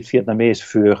dingen die het Vietnamees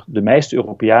voor de meeste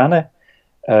Europeanen,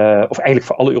 of eigenlijk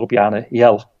voor alle Europeanen,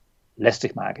 heel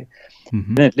lastig maken. In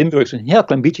het Limbörgsk is een heel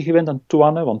klein beetje gewend aan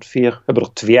tonen, want we hebben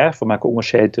er 2. We maken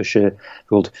onderscheid tussen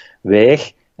bijvoorbeeld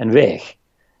weg en weg.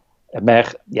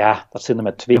 Maar ja, dat zijn er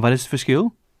met 2. En wat is het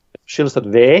verschil? Het verschil is dat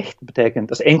weg, dat betekent,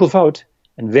 dat is enkelvoud,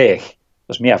 en weg,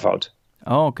 dat is meervoud.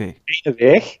 Oh, oké. 1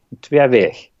 weg, 2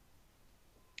 weg.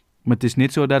 Maar het is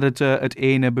niet zo dat het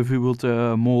ene bijvoorbeeld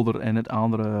molder en het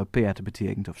andere peert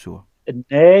betekent of zo?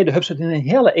 Nee, dat heb ze in een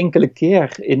hele enkele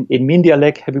keer. In mijn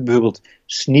dialect heb ik bijvoorbeeld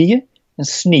snieën en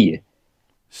snieën.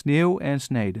 Sneeuw en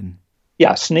snijden.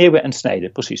 Ja, sneeuwen en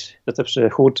snijden, precies. Dat hebben ze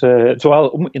goed,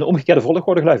 zowel in de omgekeerde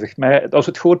volgorde gelukkig, maar dat is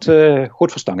het goed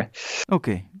verstangen.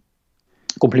 Oké.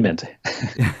 Complimenten.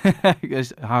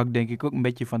 Dus haak denk ik ook een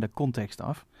beetje van de context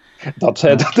af. Dat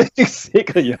denk ik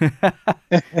zeker, ja.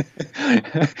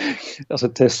 Als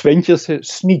het Swentjes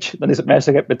snietje, dan is het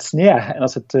meestal met sneeuw. En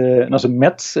als het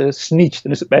met snietje,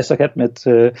 dan is het meestal met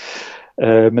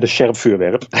een scherp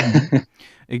vuurwerk.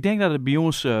 Ik denk dat het bij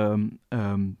ons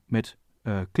met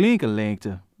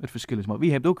klinkenlengte het verschil is. Maar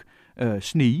wie hebt ook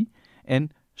snie en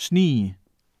snie.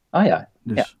 Ah ja.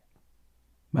 Dus. Ja.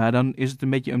 Maar dan is het een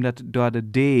beetje omdat daar de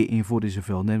D in voor is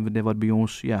zoveel. Dan wordt bij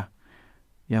ons,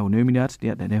 hoe noem je dat?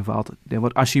 Ja, dan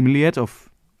wordt assimileerd of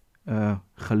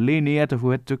geleneerd of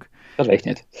hoe het natuurlijk. Dat weet ik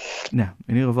niet. Nou,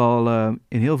 in ieder geval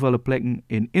in heel veel plekken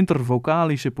in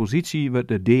intervocalische positie wordt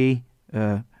de D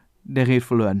daar heeft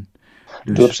verloren.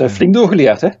 Dus, je hebt ze flink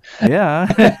doorgeleerd, hè? Ja.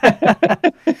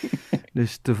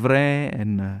 Dus te vrij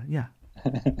en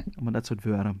maar dat soort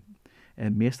woorden.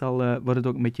 En meestal wordt het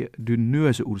ook een beetje de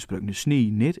neuze uitspraak. Dus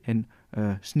snie niet en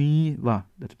snie wa.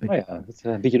 Dat is dat is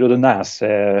een beetje door de naas.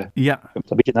 Ja.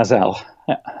 Een beetje nasaal.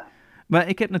 Ja. Maar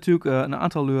ik heb natuurlijk een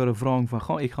aantal leuren vragen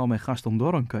van, ik ga met Gaston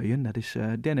Dorren keuyen. Dat is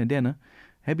den en denne.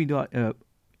 Heb je daar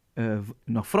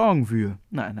nog vragen voor?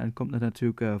 Nou, en dan komt er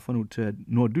natuurlijk vanuit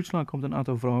Noord-Duitsland komt een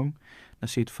aantal vragen. Dan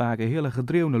zit vaak een hele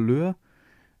gedreven leur.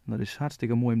 Dat is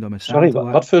hartstikke mooi om daar met samen te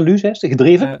Sorry, wat voor luus is het?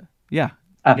 Gedreven? Ja,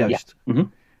 juist. Ja.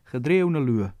 Mm-hmm. Gedreven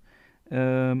leur.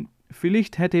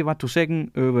 Vielleicht hätte je wat te zeggen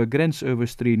over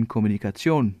grensoverschrijdende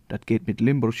communicatie. Dat gaat met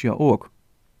Limbörgsch ja ook.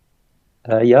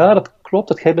 Ja, dat klopt.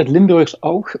 Dat gaat met Limbörgsch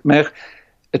ook. Maar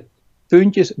het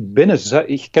puntje is binnen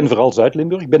ik ken vooral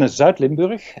Zuid-Limburg. Binnen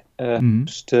Zuid-Limburg,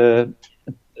 dus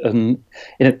in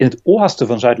het oosten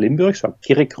van Zuid-Limburg, zoals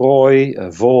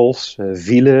Kerkrooy, Vols,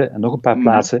 Wielen en nog een paar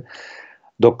plaatsen,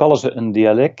 daar kallen ze een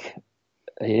dialect.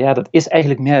 Ja, dat is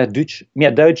eigenlijk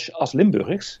meer Duits als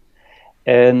Limburgs.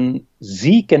 En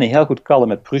ze kennen heel goed kallen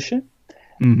met Prussen.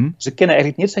 Mm-hmm. Ze kennen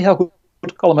eigenlijk niet zo heel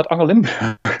goed kallen met andere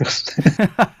Limburgers.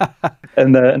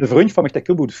 en een vriend van mij, dat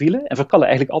komt uit Wielen, en verkallen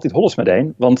eigenlijk altijd Hollands met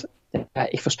een, want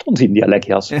ik verstond die dialect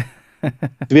heel.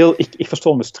 Terwijl ik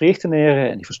verstond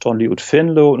Maastrichtenaren en ik verstond die uit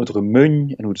Venlo en uit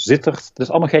Remun en uit Zittert. Dat is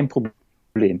allemaal geen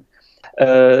probleem.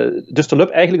 Dus er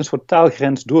loopt eigenlijk een soort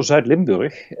taalgrens door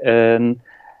Zuid-Limburg. En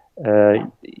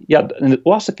in het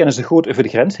oosten kennen ze goed over de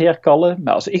grens herkallen.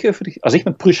 Maar als ik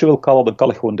met Prussen wil kallen, dan kal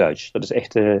ik gewoon Duits. Dat is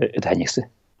echt het handigste.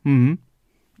 Mm-hmm.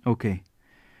 Oké.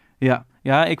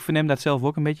 Ja, ik verneem dat zelf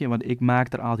ook een beetje. Want ik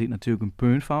maak er altijd natuurlijk een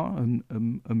punt van.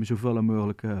 Om zoveel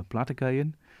mogelijk plat te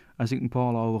krijgen. Als ik een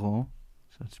paal overal.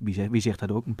 Wie zegt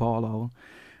dat ook, een paal over?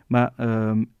 Maar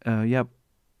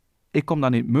ik kom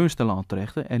dan in het Münsterland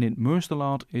terecht. En in het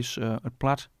Münsterland is het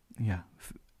plat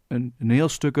een heel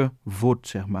stukje voort,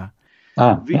 zeg maar.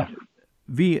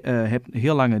 Wie heeft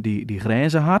heel lang die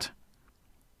grenzen gehad.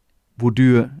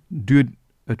 Waardoor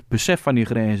het besef van die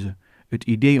grenzen het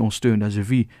idee ontsteunt dat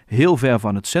ze heel ver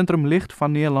van het centrum ligt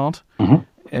van Nederland. Mm-hmm.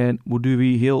 En waardoor we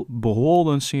heel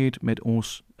beholden zit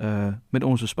met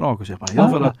onze spraken, zeg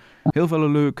maar. Heel veel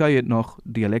leuk kan je het nog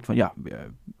dialect van,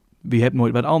 wie hebt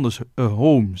nooit wat anders,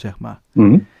 home, zeg maar.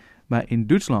 Mm-hmm. Maar in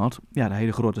Duitsland, de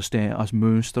hele grote steden als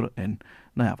Münster en,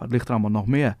 wat ligt er allemaal nog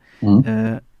meer.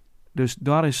 Mm-hmm. Dus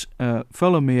daar is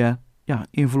veel meer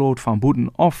invloed van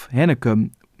Boeten of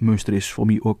Hennekum. Münster is voor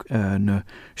mij ook een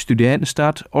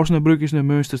studentenstad. Osnabrück is een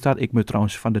Münsterstad. Ik moet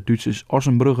trouwens van de Duitsers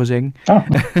Ossenbrugge zeggen.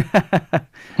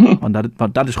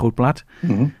 Want dat is goed plat.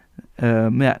 Mm-hmm.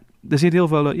 Maar er zit heel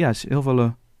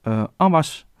veel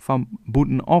aanwas van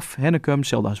Boeten of Hennekum.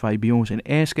 Hetzelfde als wij bij ons in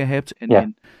Eske hebt.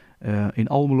 En in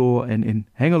Almelo en in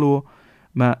Hengelo.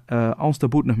 Maar als de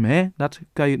Boeten nog mee, dat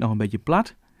kan je het nog een beetje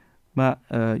plat. Maar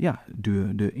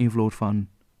de invloed van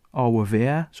oude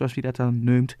vöär, zoals je dat dan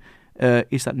noemt,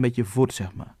 is dat een beetje voort,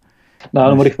 zeg maar. Nou,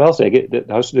 dan moet ik wel zeggen, de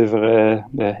huisdeuver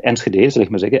Enschede, zal ik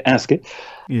maar zeggen, Enske.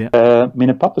 Yeah.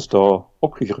 Mijn papa is daar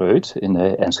opgegroeid in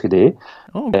Enschede.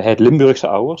 Hij heeft Limburgse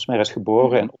ouders, maar hij is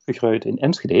geboren en opgegroeid in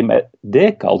Enschede. Maar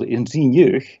die kalde in zijn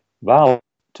jeugd Waal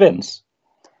Twins.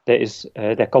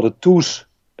 Die kalde Toes,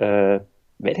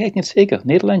 weet hij het niet zeker,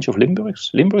 Nederlands of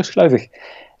Limburgs? Limburgs, geloof ik.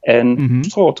 En op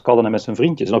straat kalde hij met zijn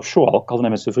vriendjes. En op school kalde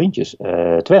hij met zijn vriendjes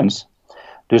Twins.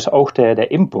 Dus ook de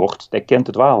import, die kent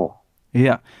het wel.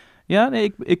 Ja,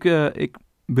 nee, ik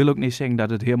wil ook niet zeggen dat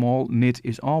het helemaal niet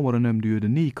is aanworden door de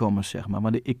nieuwkomers, zeg maar.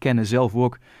 Want ik ken zelf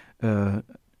ook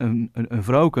een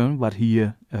vrouwke, wat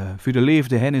hier voor de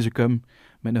leefde hen is kom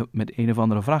met een of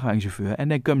andere vrachtwagenchauffeur. En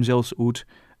die komt zelfs uit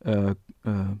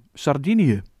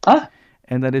Sardinië. Ah.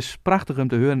 En dat is prachtig om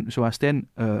te horen, zoals ten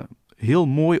heel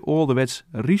mooi ouderwets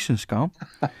Riesens kan.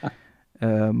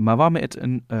 Maar wel met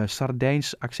een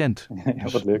Sardijns accent. Ja,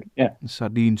 wat leuk. Ja.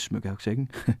 Sardiens, moet ik ook zeggen.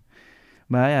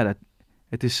 Maar ja,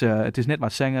 het is net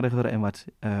wat zengeriger en wat...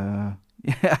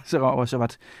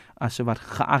 als ze wat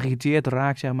geagiteerd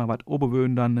raakt, zeg maar, wat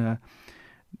opbeweun,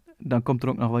 dan komt er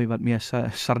ook nog wel wat meer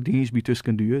Sardiens bij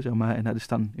tussen duur, zeg maar. En dat is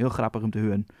dan heel grappig om te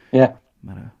horen. Ja.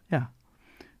 Maar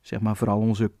zeg maar vooral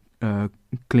onze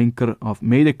klinker- of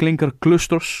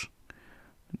medeklinkerclusters,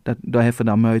 daar hebben we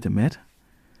dan moeite met.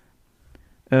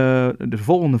 De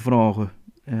volgende vraag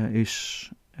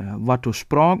is... wat door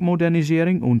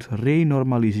spraakmodernisering en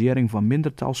renormalisering van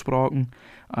mindertaalspraken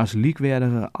als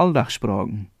likwaardige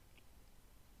alldagsspraken?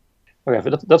 Wacht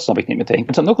even, dat snap ik niet meteen. Kun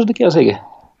je dat nog eens een keer zeggen?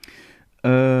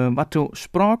 wat de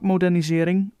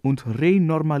spraakmodernisering en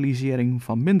renormalisering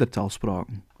van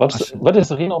mindertalspraken. Wat is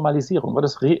renormalisering? Wat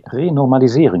is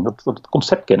renormalisering? Dat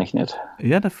concept ken ik niet.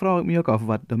 Ja, dat vraag ik me ook af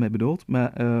wat daarmee bedoelt.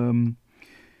 Maar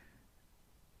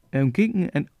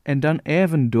kijken en dan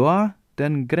even door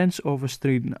den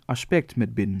grensoverschrijdende aspect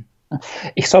met binnen.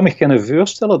 Ik zou me kunnen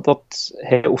voorstellen dat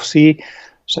hij of zij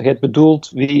het bedoelt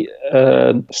wie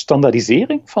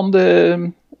standaardisering van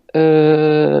de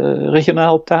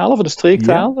regionale talen, van de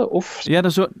streektalen? Ja, of... ja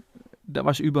dat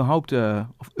was überhaupt,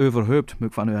 of overheupt moet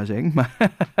ik van u zeggen, maar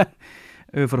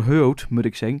overheupt moet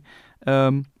ik zeggen.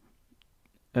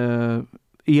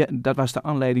 Ja, dat was de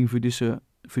aanleiding voor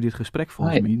dit gesprek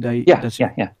volgens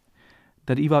mij.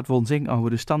 Dat iemand wil zeggen over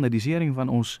de standaardisering van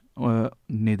ons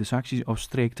Neadersassisch of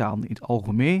streektaal in het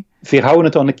algemeen. We houden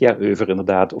het dan een keer over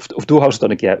inderdaad, of doorhouden het dan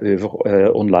een keer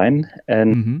over online.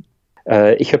 En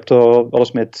ik heb daar wel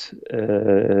eens met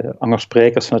andere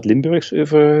sprekers van het Limbörgs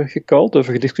over gekald,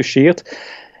 over gediscussieerd.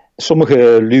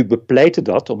 Sommige lui bepleiten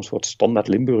dat om een soort standaard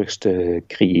Limbörgs te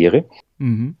creëren.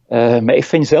 Maar ik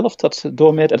vind zelf dat ze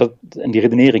door met, en die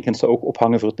redenering kan ze ook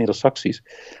ophangen voor het Neadersassisch.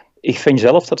 Ik vind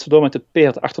zelf dat ze door met het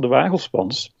paard achter de wagen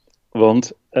spant.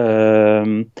 Want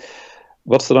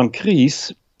wat ze dan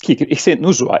krijgt. Kijk, ik zie het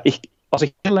nu zo. Als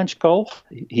ik Nederlands kan,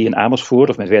 hier in Amersfoort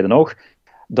of met wie dan ook,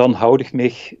 dan houd ik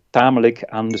me tamelijk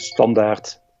aan de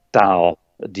standaard taal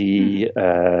die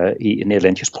hier in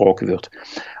Nederland gesproken wordt.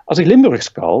 Als ik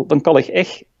Limburgs kan, dan kan ik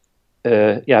echt,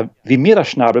 wie meer dan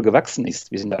schnabel gewachsen is,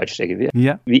 wie ze in Duits zeggen.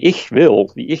 Wie ik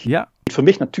wil, wie het voor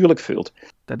mij natuurlijk voelt.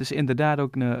 Dat is inderdaad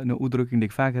ook een uitdrukking die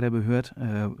ik vaker heb gehoord,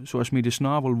 zoals mij de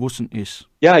snavel wossen is.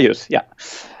 Ja, juist, ja.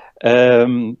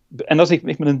 En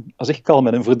als ik kal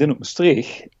met een vriendin op mijn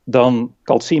streek, dan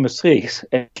kalt ze mijn streeks.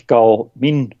 En ik kal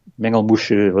mijn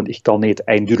mengelmoesje, want ik kan niet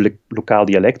eindduidelijk lokaal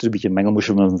dialect, dus een beetje een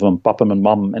mengelmoesje van papa, mijn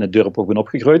mam en het dorp ook ben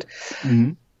opgegroeid.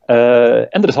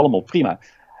 En dat is allemaal prima.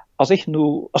 Als er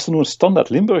nu een standaard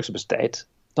Limburgs bestaat,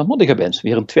 dan moet ik opeens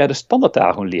weer een tweede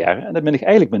standaardtaal gaan leren. En dan ben ik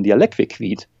eigenlijk mijn dialect weer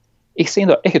kwijt. Ik zie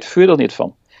daar echt het voordeel niet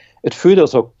van. Het voordeel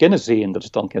zou ik kunnen zien dat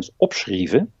ik dan kan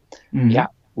opschrijven.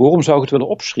 Ja, waarom zou ik het willen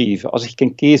opschrijven? Als ik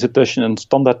kan kiezen tussen een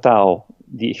standaardtaal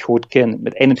die ik goed ken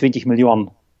met 21 miljoen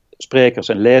sprekers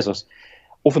en lezers,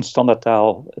 of een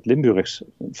standaardtaal, het Limburgs,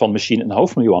 van misschien 1,5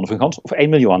 miljoen of 1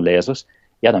 miljoen lezers,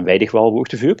 ja, dan weet ik wel hoe ik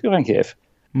de voorkeur aan geef.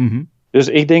 Dus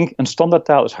ik denk, een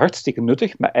standaardtaal is hartstikke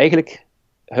nuttig, maar eigenlijk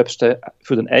heb je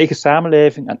voor de eigen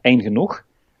samenleving aan één genoeg.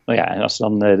 Nou ja, en als je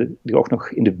dan die ook nog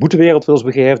in de boetewereld wil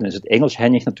begeven, dan is het Engels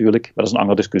handig natuurlijk, maar dat is een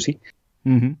andere discussie.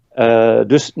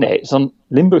 Dus nee, zo'n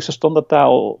Limburgse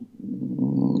standaardtaal,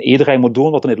 iedereen moet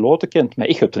doen wat er niet loten kent, maar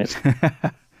ik heb het niet.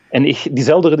 En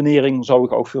diezelfde redenering zou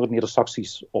ik ook voor het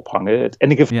Neadersassisch ophangen. Het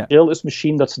enige verschil is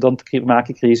misschien dat ze dan te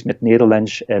maken krijgen met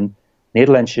Nederlands en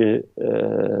Nederlandse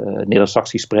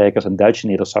Neadersassisch sprekers en Duitse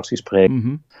Neadersassisch sprekers.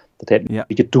 Dat heeft een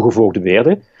beetje toegevoegde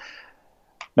waarde.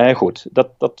 Maar goed,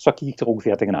 dat zak ik er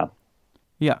ongeveer tegenaan.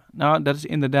 Ja, nou, dat is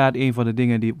inderdaad een van de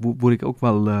dingen waar ik ook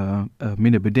wel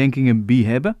minder bedenkingen bij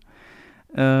heb.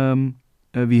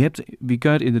 Wie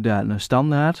kent inderdaad een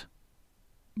standaard,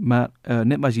 maar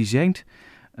net als hij zegt,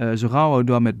 zo gauw hij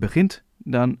daarmee begint,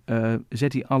 dan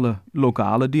zet hij alle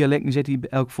lokale dialecten bij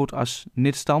elk voet als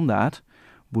niet standaard,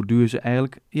 waardoor ze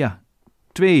eigenlijk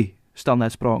 2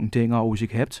 standaardspraken tegenover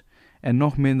zich hebt en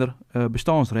nog minder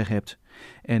bestaansrecht hebt.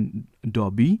 En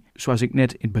daarbij, zoals ik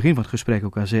net in het begin van het gesprek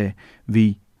ook al zei,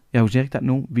 hoe zeg ik dat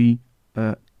nou?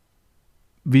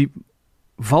 Wie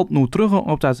valt nou terug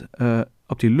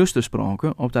op die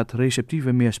lustenspraken, op dat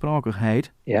receptieve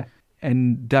meersprakigheid? Ja.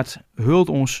 En dat hult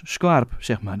ons scherp,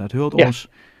 zeg maar. Dat hult ons,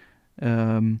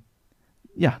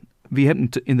 wie hebben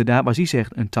inderdaad, wat hij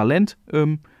zegt, een talent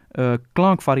om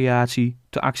klankvariatie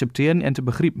te accepteren en te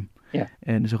begrijpen. Ja.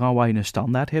 En zo gauw je een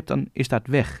standaard hebt, dan is dat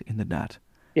weg, inderdaad.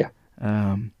 Ja.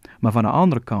 Maar van de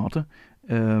andere kant,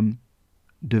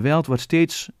 de wereld wordt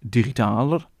steeds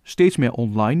digitaler, steeds meer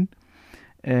online.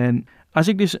 En als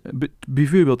ik dus,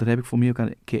 bijvoorbeeld, dat heb ik voor mij ook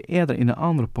een keer eerder in een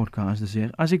andere podcast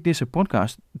gezegd, als ik deze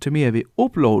podcast te meer weer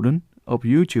uploaden op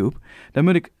YouTube, dan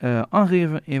moet ik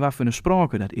aangeven in wat voor een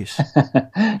sprake dat is.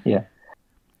 Ja.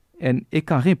 En ik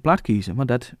kan geen plat kiezen, want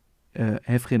dat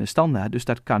heeft geen standaard, dus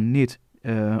dat kan niet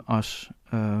als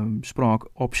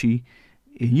spraakoptie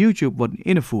in YouTube worden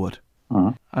ingevoerd.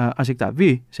 Als ik dat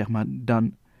wil, zeg maar,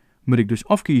 dan moet ik dus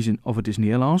afkiezen of het is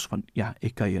Nederlands, want ja,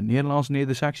 ik kan je Nederlands,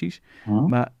 Neadersassisch,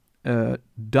 maar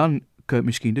dan kun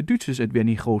misschien de Duitsers het weer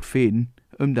niet goed vinden,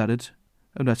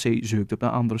 omdat ze zoekt op een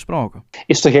andere spraken.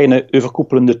 Is er geen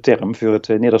overkoepelende term voor het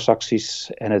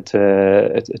Neadersassisch en het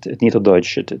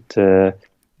Nederduits?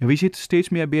 Ja, wie zit steeds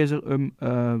meer bezig om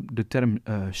de term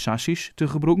sassisch te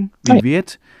gebruiken.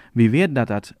 Wie weet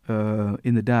dat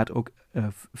inderdaad ook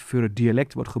voor het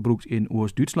dialect wordt gebruikt in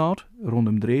Oost-Duitsland,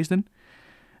 rondom Dresden.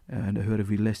 Daar horen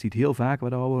we les het heel vaak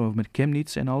wat over met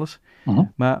Chemnitz en alles.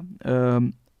 Maar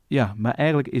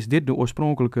eigenlijk is dit de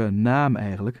oorspronkelijke naam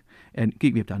eigenlijk. En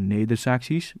kijk, je hebt dan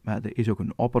Neadersassisch, maar er is ook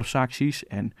een Oppersassisch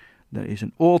en er is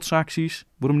een Old-Sassisch.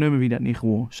 Waarom noemen we dat niet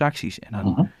gewoon Sassisch? En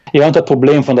dan... Ja, want het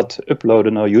probleem van dat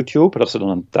uploaden naar YouTube, dat ze dan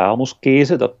een taal moest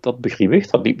kiezen, dat begreep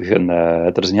ik. Dat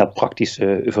is een heel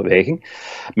praktische overweging.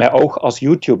 Maar ook als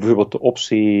YouTube bijvoorbeeld de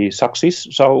optie Sassisch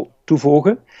zou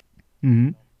toevoegen,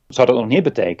 zou dat nog niet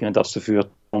betekenen dat ze voor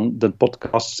de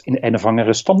podcasts in een of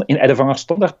andere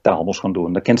standaardtaal moest gaan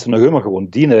doen. Dan kent ze nog helemaal gewoon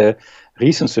die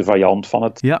recentse variant van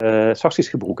het Sassisch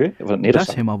gebruik, van het Nederlands. Dat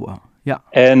is helemaal waar. Ja.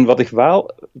 En wat ik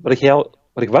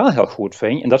wel heel goed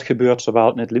vind, en dat gebeurt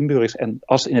zowel in het Limbörgsch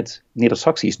als in het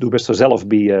Neadersassisch, doe best er zelf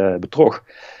bij betrok,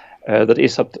 dat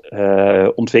is dat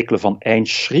ontwikkelen van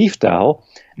eindschrieftaal,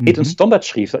 niet een standaard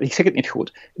schrieftaal, ik zeg het niet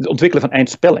goed, het ontwikkelen van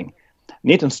eindspelling.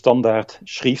 Niet een standaard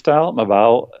schrieftaal, maar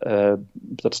wel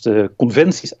dat is de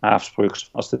conventies afspreekt.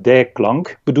 Als de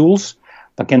klank bedoelt,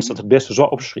 dan kent ze dat het beste zo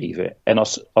opschrijven. En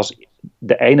als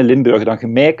de ene Limburger dan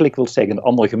gemakkelijk wil zeggen, de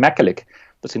andere gemakkelijk,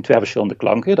 dat zijn twee verschillende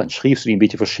klanken, dan schrijft ze die een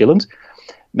beetje verschillend.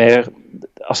 Maar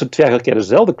als ze twee keer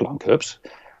dezelfde klank hebt,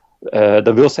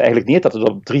 dan wil ze eigenlijk niet dat het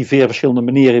op 3-4 verschillende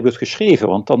manieren wordt geschreven.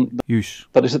 Want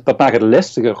dat maakt het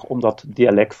lastiger om dat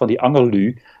dialect van die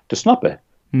Angerlu te snappen.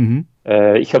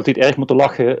 Ik heb altijd erg moeten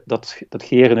lachen dat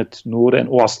Geer in het noorden en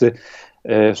oosten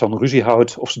zo'n ruzie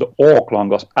houdt of ze de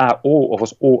O-klank als AO of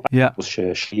als OA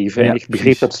schrijven. En ik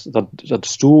begreep dat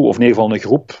Stoel, of in ieder geval een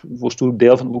groep waar Stoel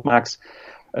deel van maakt,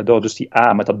 door dus die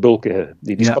A met dat bulken,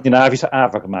 die Scandinavische A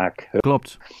van gemaakt.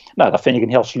 Klopt. Nou, dat vind ik een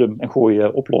heel slim en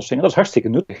goede oplossing. En dat is hartstikke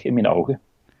nuttig in mijn ogen.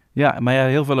 Ja, maar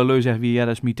heel veel lui zeggen, dat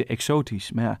is niet te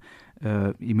exotisch. Maar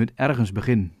je moet ergens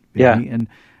beginnen. En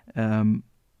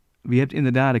we hebben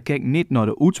inderdaad gekeken niet naar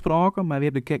de uitspraken, maar we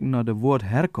hebben gekeken naar de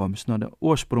woordherkomst, naar de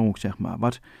oorsprong, zeg maar.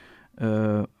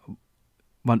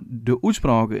 Want de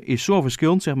uitspraken is zo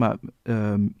verschillend, zeg maar.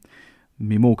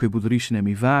 Mijn moe moet riesen en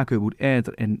mijn vaak moet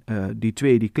eten. En die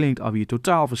twee die klinkt alweer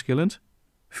totaal verschillend.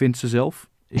 Vindt ze zelf.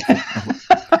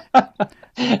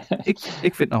 Ik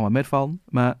vind het nog wel metvallen.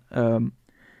 Maar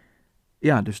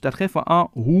dus dat geeft wel aan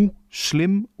hoe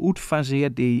slim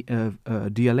uitfaseerd die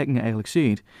dialecten eigenlijk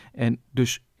zijn. En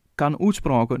dus kan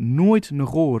uitspraken nooit een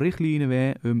goede richtlijnen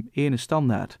zijn om ene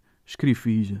standaard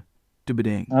schrijfwijze te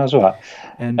bedenken. Ah, zo.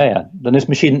 En, dan is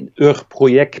misschien uw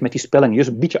project met die spelling juist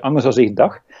een beetje anders dan ik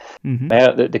dacht.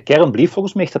 Maar de kern blijft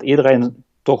volgens mij dat iedereen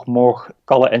toch mag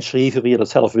kallen en schrijven wie je dat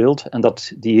zelf wilt. En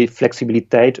dat die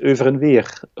flexibiliteit over en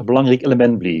weer een belangrijk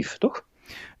element blijft, toch?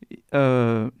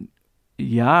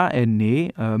 Ja en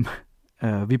nee.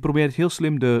 We proberen het heel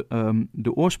slim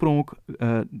de oorsprong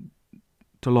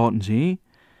te laten zien.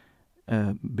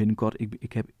 Binnenkort,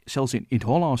 ik heb zelfs in het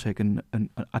Hollands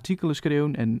een artikel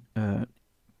geschreven en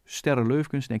Sterre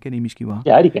Leufkunst, die ken je misschien wel.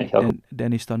 Ja, die ken ik ook. En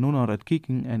dan is daar nu naar het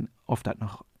kijken en of dat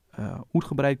nog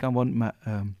uitgebreid kan worden. Maar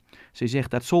ze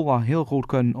zegt dat zal wel heel goed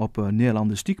kunnen op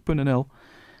Nederlandistiek.nl.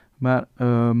 Maar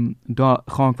daar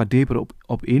ga ik wat dieper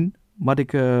op in. Wat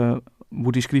ik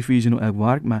hoe die schrijfwijze nou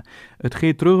eigenlijk werkt. Maar het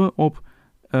gaat terug op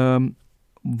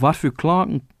wat voor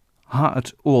klanken had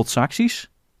het Old-Saxisch.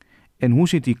 En hoe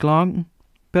zit die klanken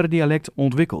per dialect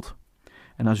ontwikkeld?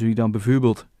 En als u dan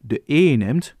bijvoorbeeld de E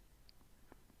neemt,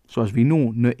 zoals we nu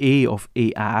een E of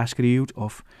EA schreeuwt,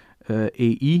 of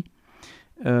EI.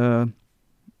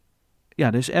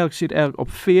 Dus zit eigenlijk op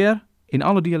veer, in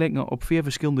alle dialecten op veer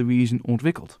verschillende wijzen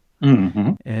ontwikkeld.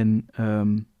 En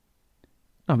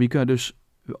we kunnen dus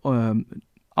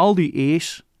al die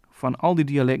E's van al die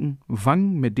dialecten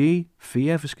vangen met die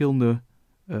veer verschillende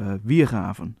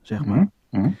weergaven, zeg maar.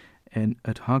 En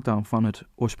het hangt dan van het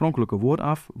oorspronkelijke woord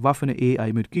af wat voor een E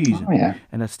je moet kiezen.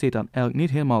 En dat staat dan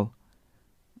eigenlijk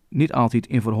niet altijd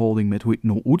in verhouding met hoe je het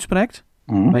nou uitspreekt.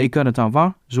 Maar je kunt het dan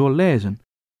wel zo lezen.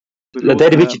 Dat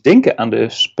deed een beetje denken aan de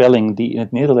spelling die in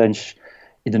het Nederlands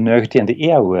in de 19e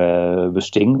eeuw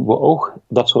besting, waar ook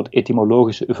dat soort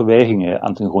etymologische overwegingen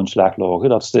aan ten grondslag lagen.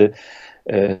 Dat is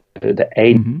de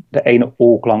ene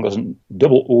O-klank als een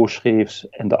dubbel O schreef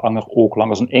en de andere O-klank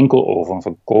als een enkel O,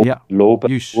 van komen, lopen.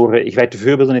 Ik weet de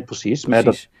voorbeelden niet precies, maar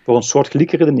dat voor een soort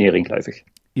gelijke redenering geloof ik.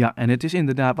 Ja, en het is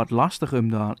inderdaad wat lastig om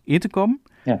daar in te komen.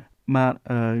 Ja. Maar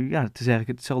het is eigenlijk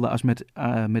hetzelfde als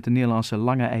met de Nederlandse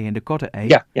lange ei en de korte ei.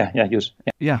 Ja, juist.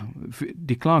 Ja,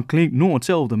 die klank klinkt nooit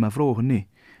hetzelfde, maar vroeger niet.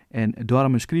 En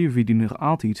daarom schrijven we die nog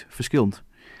altijd verschillend.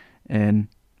 En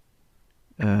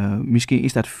misschien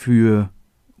is dat voor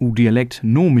hoe dialect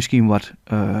nu misschien wat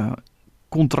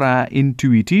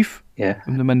contra-intuïtief. Ja.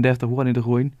 Om er maar 30 woorden in te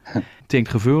gooien. Denkt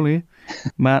gevoel in.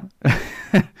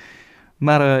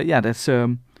 Maar, ja, dat is...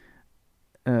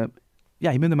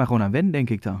 ja, je bent er maar gewoon aan wennen, denk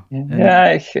ik dan. Ja,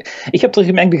 ik heb er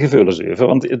gemengde gevoelens over.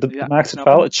 Want het maakt het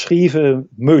wel het schrijven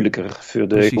moeilijker voor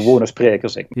de gewone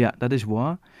sprekers. Ja, dat is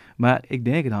waar. Maar ik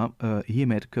denk dan,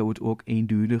 hiermee kun je het ook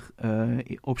eenduidig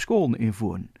op school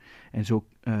invoeren. En zo,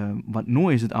 want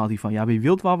nu is het altijd van, ja, wie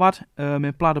wilt wel wat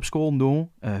met plat op school doen?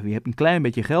 Wie hebt een klein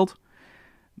beetje geld.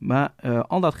 Maar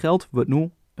al dat geld wordt nu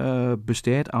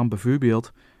besteed aan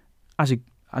bijvoorbeeld, als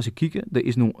ik kijk,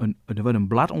 er wordt een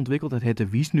blad ontwikkeld, dat heet de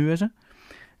Wiesneuzen.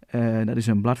 Dat is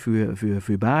een blad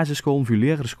voor basisscholen, voor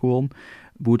lagere scholen.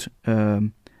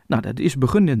 Dat is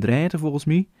begonnen in Drenthe volgens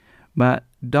mij. Maar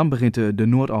dan begint de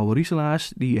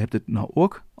Noord-Alweriselaars, die heeft het nou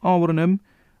ook over hem.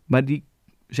 Maar die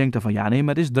zegt dan van, ja nee,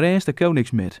 maar het is Drents, daar kan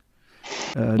niks met.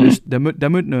 Dus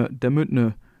daar moet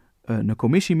een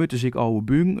commissie moeten zich over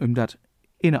buigen om dat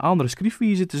in een andere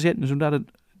schriftwijze te zetten, zodat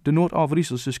het de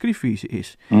Noord-Alweriselse schriftwijze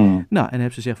is. Nou, en dan hebben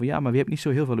ze gezegd van, ja, maar we hebben niet zo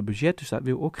heel veel budget, dus dat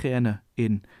wil ook gerne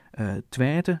in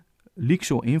Twente liek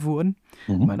zo invoeren.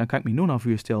 Maar dan kan ik me nu nog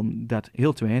voorstellen dat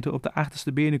heel Twente op de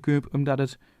achterste benen komt, omdat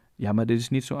het, ja, maar dit is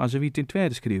niet zo als wie het in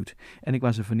Twente schreeuwt. En ik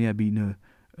was er vanneer bij een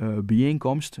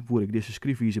bijeenkomst, waar ik deze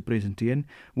schriftwijze presenteer,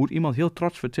 moet iemand heel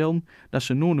trots vertellen dat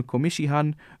ze nu een commissie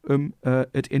hadden om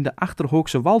het in de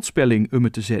Achterhoekse waldspelling om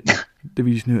het te zetten. De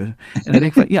Wiesneuzen. En dan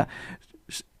denk ik van,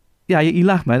 ja, je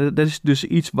lacht maar. Dat is dus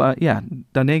iets waar, ja,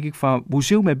 dan denk ik van, hoe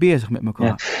zijn we mee bezig met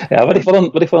elkaar? Ja,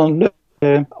 wat ik wel een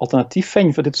leuk alternatief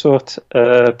vind voor dit soort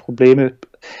problemen,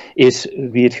 is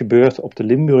wie het gebeurt op de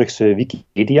Limbörgse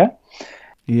Wikipedia.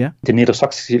 Ja. De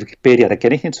Neadersassische Wikipedia, dat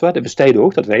ken ik niet zo. Dat bestaat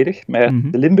ook, dat weet ik. Maar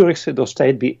de Limbörgse, daar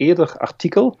staat bij ieder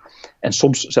artikel, en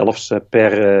soms zelfs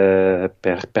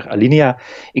per alinea,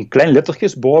 in klein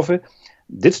lettertjes boven.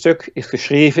 Dit stuk is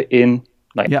geschreven in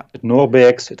het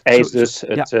Noorbergs, het IJsders,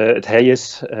 het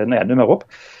Heijes, noem maar op.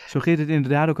 Zo gaat het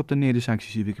inderdaad ook op de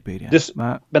Neadersassische Wikipedia. Dus,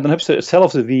 maar dan hebben ze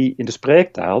hetzelfde wie in de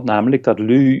spreektaal, namelijk dat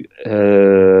lu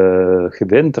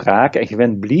gewend raken en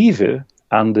gewend blijven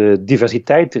aan de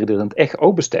diversiteit die er in het echt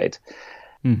ook bestaat.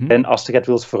 En als je het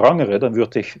wilt veranderen, dan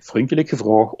wordt je vriendelijk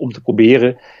gevraagd om te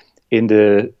proberen in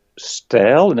de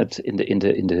stijl, in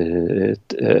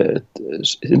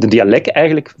de dialect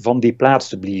eigenlijk van die plaats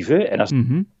te blijven.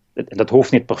 En dat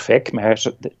hoeft niet perfect, maar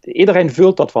iedereen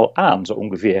vult dat wel aan, zo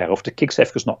ongeveer. Of de kiks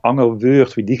even nog ander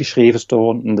woord, wie die geschreven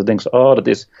staan, en dan denk je, dat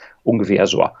is ongeveer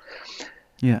zo.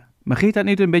 Ja, maar geeft dat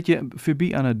niet een beetje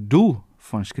voorbij aan het doel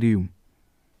van schreeuwen?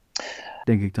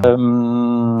 Denk ik dan.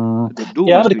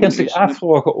 Maar je kunt zich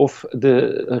afvragen of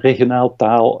de regionaal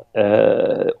taal,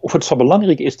 of het zo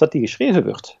belangrijk is dat die geschreven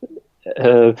wordt.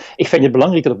 Ik vind het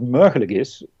belangrijk dat het mogelijk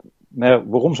is, maar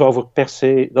waarom zou we per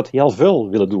se dat heel veel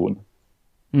willen doen?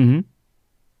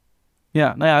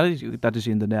 Ja, nou ja, dat is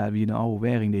inderdaad weer een oude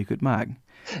werking die je kunt maken.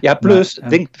 Ja, plus,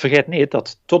 vergeet niet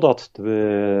dat tot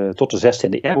de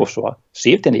 16e eeuw of zo,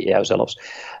 17e eeuw zelfs,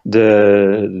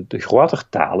 de grotere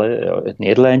talen, het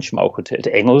Nederlands, maar ook het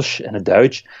Engels en het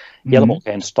Duits, helemaal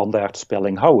geen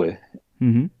standaardspelling houden.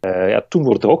 Toen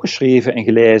wordt het er ook geschreven en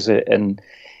gelezen en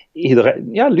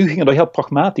lu gingen er heel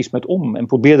pragmatisch met om en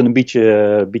probeerden een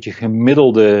beetje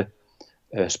gemiddelde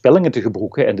spellingen te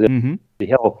gebruiken en de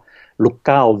heel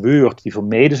lokaal woord, die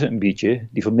vermeden ze een beetje,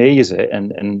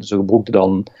 en ze gebruikten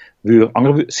dan weer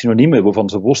andere synoniemen waarvan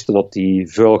ze wisten dat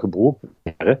die vuil gebruikt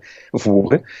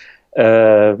voeren.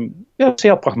 Dat is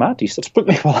heel pragmatisch, dat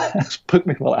spreekt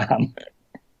me wel aan.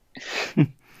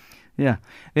 Ja,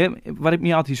 wat ik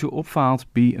me altijd zo opvalt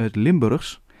bij het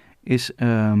Limburgs, is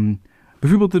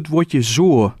bijvoorbeeld het woordje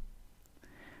zo.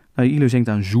 Iedereen zegt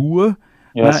dan zoe.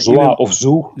 Ja, zoa of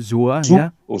zo. Zoa,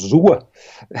 ja. Of zoe.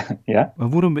 Ja. Maar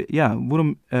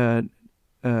waarom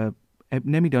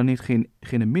neem je dan niet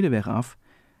geen middenweg af?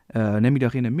 Neem je daar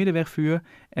geen middenweg voor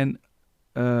en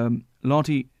laat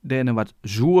hij dan wat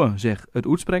zoe zegt het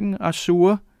uitspreken als zoe.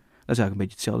 Dat is eigenlijk een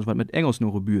beetje hetzelfde wat met Engels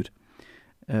nog gebeurt.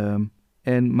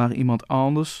 En maar iemand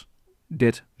anders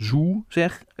dat zo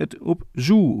zegt het op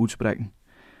zo uitspreken.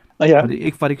 Nou ja.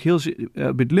 Wat ik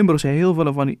bij Limbörg zei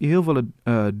heel veel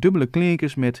dubbele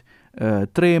klinkers met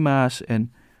trema's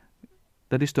en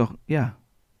dat is toch, ja.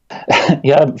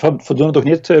 Ja, we doen het toch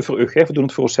niet voor u, we doen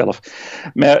het voor onszelf.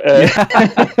 Maar,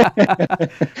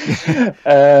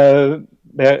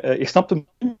 maar ik snap hem.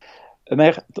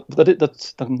 Maar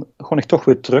dan gewoon ik toch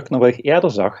weer terug naar wat ik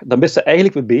eerder zag. Dan ben je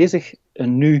eigenlijk weer bezig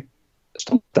een nu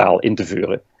standaardtaal in te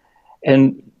voeren.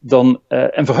 En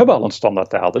we hebben al een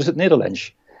standaardtaal, dat is het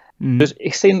Nederlands. Dus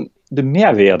ik zie de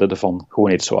meerwaarde ervan gewoon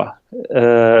niet zo.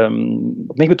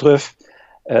 Wat mij betreft,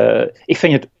 Ik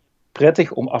vind het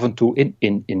prettig om af en toe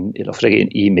in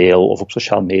e-mail of op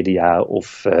sociale media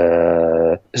of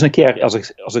eens een keer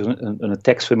als ik een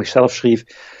tekst voor mezelf schreef,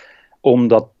 om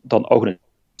dat dan ook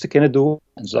te kunnen doen,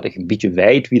 en zodat ik een beetje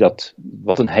weet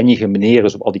wat een handige manier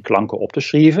is om al die klanken op te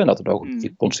schrijven, en dat het ook een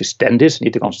beetje consistent is,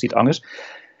 niet te consistent anders.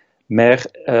 Maar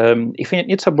ik vind het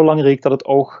niet zo belangrijk dat het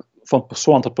ook van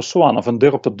persoon tot persoon, of van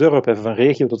dorp tot dorp, of van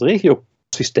regio tot regio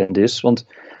consistent is, want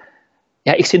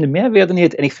ja, ik zie de meerwaarde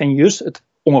niet, en ik vind juist het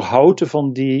onderhouden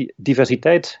van die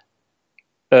diversiteit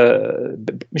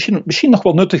misschien nog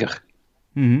wel nuttiger.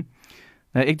 Mm-hmm.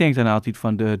 Ik denk dan altijd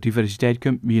van de diversiteit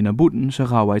komt weer naar boeten, zo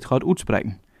gauw wij het gaat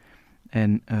uitspreken.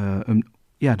 En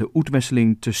de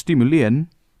uitwisseling te stimuleren,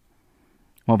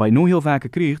 wat wij nu heel vaak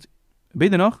krijgt. Ben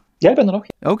je er nog? Ja, ik ben er nog.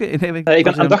 Oké. Ik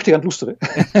ben aandachtig aan het loesteren.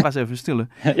 Ik was even stille.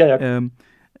 Ja.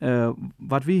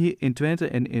 Wat we hier in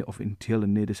Twente of in het hele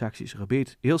Neadersassische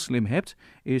gebied heel slim hebt,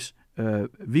 is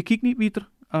wie kijkt niet weer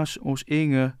als ons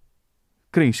enge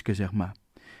kringske, zeg maar.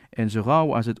 En zo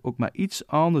gauw als het ook maar iets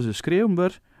anders schreeuwen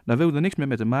wordt, dan wil er niks meer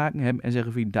mee te maken hebben en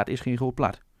zeggen van dat is geen groot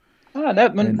plat.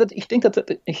 Ik denk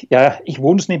ik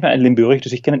woon dus niet meer in Limbörg,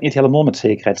 dus ik kan het niet helemaal met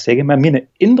zekerheid zeggen, maar mijn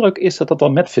indruk is dat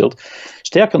dat metvalt.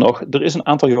 Sterker nog, er is een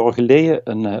aantal jaren geleden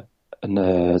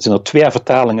er zijn 2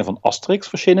 vertalingen van Asterix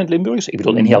verschenen in het Limburgs. Ik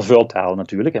bedoel in heel veel talen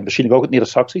natuurlijk, en misschien ook het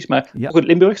Neadersassisch, maar ook het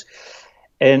Limburgs.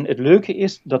 En het leuke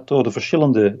is dat door de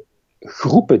verschillende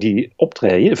groepen die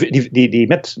optreden, die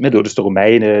met dus de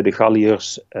Romeinen, de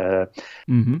Galliërs,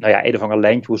 een of ander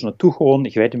lijntje hoe ze naartoe gaan,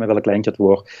 ik weet niet meer welk lijntje het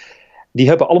wordt, die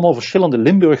hebben allemaal verschillende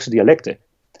Limburgse dialecten.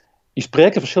 Die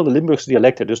spreken verschillende Limburgse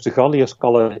dialecten. Dus de Galliërs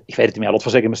kallen, ik weet het niet meer, wat we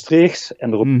zeggen, Maastrichts, en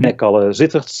de Romeinen kallen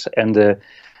Zitterts, en de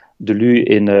lui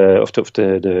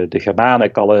de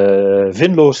Germanen kallen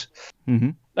Vinloos.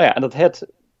 En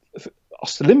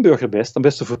als de Limburger bent, dan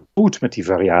best je vervoed met die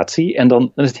variatie. En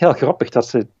dan is het heel grappig dat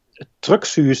ze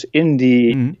terugzuurs in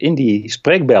die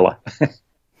spreekbellen.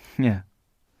 Ja.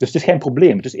 Dus het is geen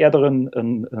probleem. Het is eerder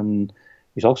een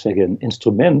wie zou ik zeggen, een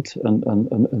instrument,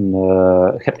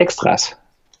 het extra's.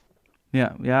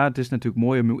 Ja, het is natuurlijk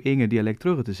mooi om uw enge dialect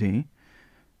terug te zien.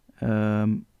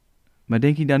 Maar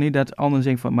denk je dan niet dat anderen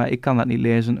zeggen van, maar ik kan dat niet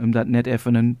lezen omdat net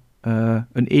even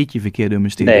een eetje verkeerd in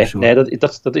mijn steen? Nee,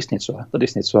 dat is niet zo. Dat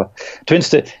is niet zo.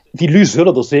 Tenminste, die lui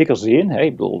zullen er zeker zijn. Hè?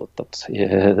 Ik bedoel,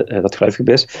 dat geloof ik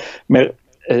best. Maar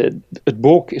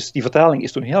die vertaling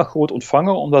is toen heel groot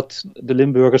ontvangen, omdat de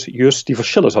Limburgers juist die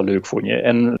verschillen zo leuk vonden.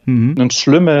 En een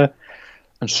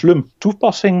slum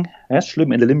toepassing,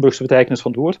 slum in de Limburgse betekenis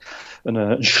van het woord,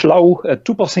 een slauw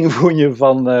toepassing vonden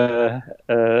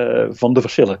van de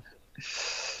verschillen.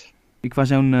 Ik was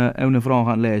een vraag aan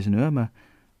het lezen, hoor, maar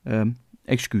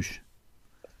excuus.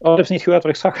 Oh, dat is niet gehoord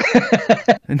wat ik zag.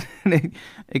 Nee,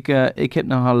 ik heb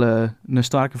nogal een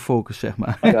sterke focus, zeg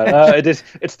maar.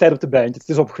 Het staat op de band, het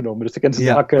is opgenomen, dus ik kan ze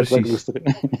zaken luisteren.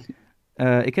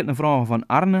 Ik heb een vraag van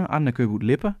Arne. Arne kun je goed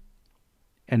lippen.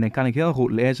 En dan kan ik heel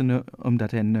goed lezen,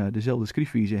 omdat hij dezelfde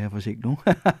schrijfwijze heeft als ik nog.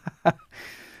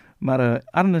 Maar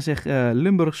Arne zegt,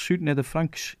 Limburgs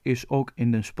Zuid-Neder-Franks is ook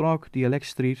in de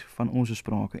spraak-dialectstrijd van onze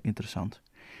spraken interessant.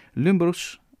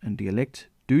 Limburgs, een dialect,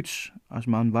 Duits, als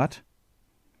man wat.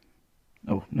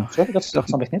 Oh, nou, sorry, dat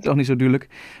snap ik niet. Toch niet zo duidelijk.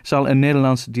 Zal een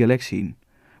Nederlands dialect zien.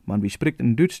 Maar wie spreekt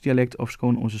een Duits dialect of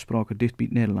schoon onze spraken dicht bij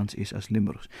het Nederlands is als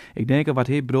Limburgs. Ik denk dat wat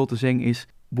hij bedoelt te zeggen is,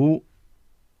 hoe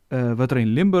wordt er in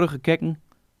Limburg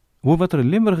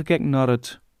gekeken naar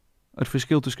het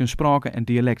verschil tussen spraken en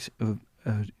dialect?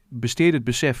 Besteedt het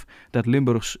besef dat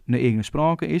Limburgs een eigen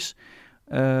sprake is?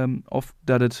 Of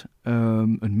dat het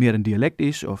meer een dialect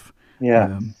is? Of,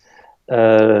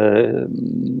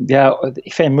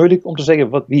 ik vind het moeilijk om te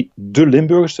zeggen wie de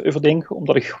Limburgers over denken,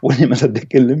 omdat ik gewoon niet met zo'n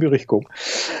dikke Limburg kom.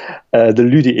 De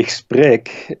lui die ik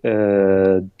spreek,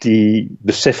 die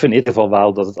beseffen in ieder geval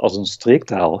wel dat het als een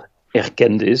streektaal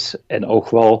erkend is en ook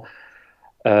wel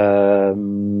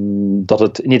dat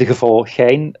het in ieder geval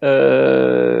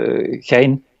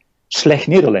geen slecht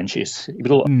Nederlands is. Ik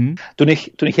bedoel, toen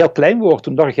ik heel klein was,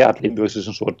 toen dacht ik, het Limburgs is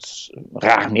een soort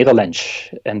raar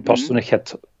Nederlands. En pas toen ik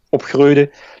het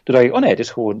opgroeide, toen dacht ik, het is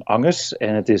gewoon Angus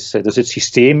en er zit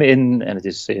systeem in en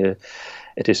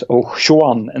het is ook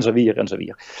Johan en zo weer en zo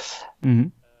weer.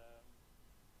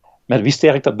 Maar wie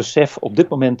sterk dat besef op dit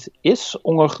moment is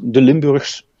onder de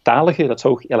Limburgs-taligen, dat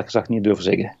zou ik eerlijk gezegd niet durven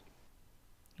zeggen.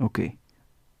 Oké.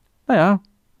 Nou ja,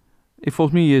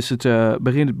 volgens mij is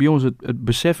begint het bij ons het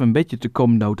besef een beetje te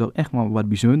komen dat je echt wel wat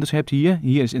bijzonders hebt hier.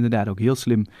 Hier is inderdaad ook heel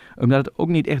slim, omdat het ook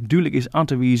niet echt duidelijk is aan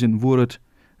te wijzen waar het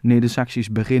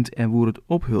Nedersassisch begint en waar het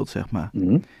ophult, zeg maar.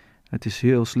 Het is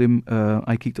heel slim.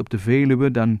 Als je kijkt op de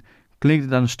Veluwe, dan klinkt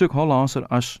het dan een stuk Hollandser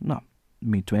als,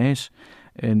 mijn twijs.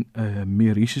 En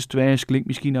Merises-Twijs klinkt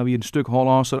misschien nou weer een stuk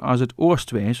Hollandser als het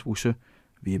Oost-Twijs, hoe ze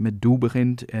weer met doe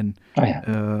begint en,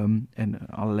 en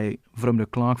allerlei vreemde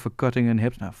klankverkortingen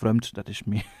hebt. Nou, vreemd, dat is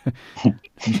meer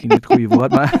misschien niet het goede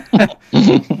woord, maar...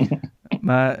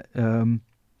 maar,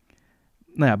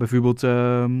 nou ja, bijvoorbeeld...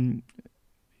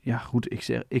 ja, goed,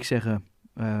 ik zeg...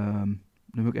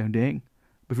 nu moet ik even denken.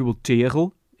 Bijvoorbeeld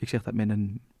tegel. Ik zeg dat met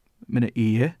een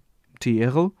e,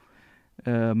 tegel.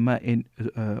 Maar in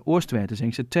Oost-Twijs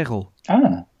zeggen ze tegel.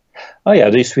 Oh ja,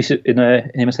 dus wie ze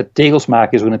in met tegels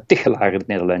maken is ook een tichelaar in het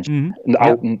Nederlands. Mm-hmm.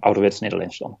 Een ouderwets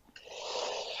Nederlands dan.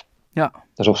 Ja.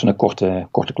 Dat is ook zo'n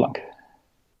korte klank.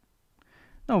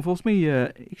 Nou, volgens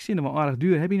mij, ik zie hem wel aardig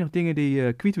duur. Heb je nog dingen die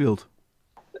je kwijt wilt?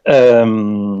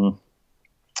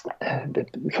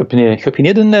 Ik heb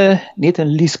hier niet een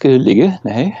liesje liggen,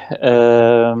 nee.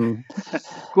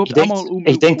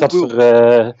 Ik denk dat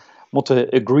we moeten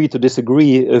agree to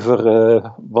disagree over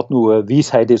wat nu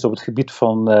wiesheid is op het gebied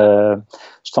van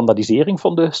standaardisering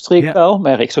van de streektaal. Ja.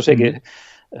 Maar ik zou zeggen,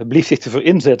 blijf zich ervoor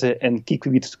inzetten en kijk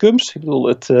wie het komt. Ik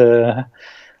bedoel,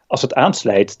 als het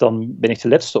aanslijt, dan ben ik de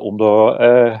laatste om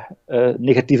daar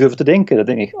negatief over te denken. Dan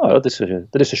denk ik, dat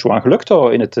is er gewoon gelukt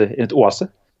hoor, in het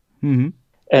oosten. Mm-hmm.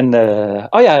 En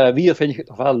wie vind ik het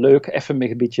nog wel leuk, even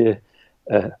met een beetje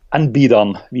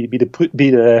aanbieden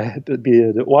bij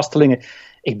de Oostelingen.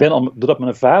 Ik ben, doordat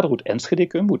mijn vader uit Enschede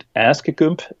komt, uit Enschede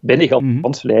komt, ben ik al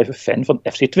ons leven fan van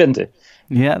FC Twente.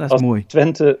 Ja, dat is als mooi. Als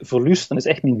Twente verliest, dan is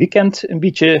echt mijn weekend een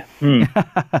beetje...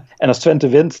 En als Twente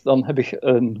wint, dan heb ik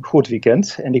een goed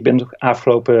weekend. En ik ben toch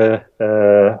afgelopen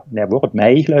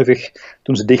mei, geloof ik,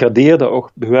 toen ze degradeerden,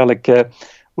 ook behoorlijk...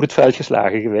 hoe het veld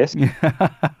geslagen geweest.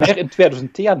 Maar in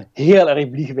 2010 heel erg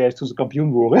blij geweest toen ze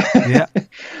kampioen worden. Ja.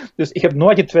 Dus ik heb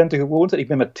nooit in Twente gewoond. En ik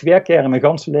ben met 2 keer in mijn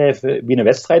ganse leven bij een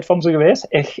wedstrijd van ze geweest.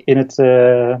 Echt in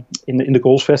de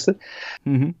goalsvesten.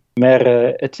 Mm-hmm. Maar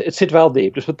het zit wel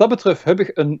diep. Dus wat dat betreft heb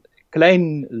ik een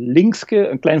klein linkske,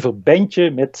 een klein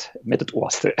verbandje met het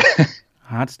oosten.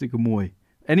 Hartstikke mooi.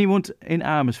 En die woont in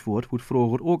Amersfoort, hoe het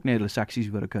vroeger ook Neadersassisch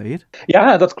werken.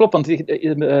 Ja, dat klopt, want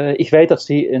ik weet dat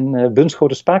ze in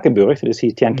Bunschoten-Spakenburg, dat is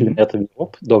hier 10 kilometer weer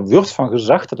op, daar wordt van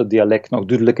gezegd dat het dialect nog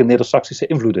duidelijke Nedersaksische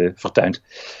invloeden vertuint.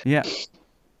 Ja.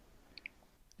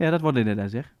 Ja, dat wordt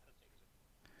inderdaad zeg.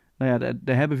 Nou ja,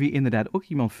 daar hebben we inderdaad ook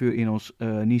iemand voor in ons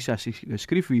Neadersassisch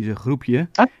schrijfwijze groepje,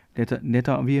 dat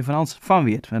er weer van ons van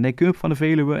weet. Van de Keup van de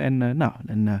Veluwe en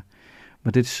maar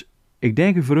dit is, ik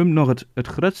denk voor hem nog het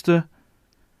grootste...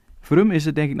 Voor hem is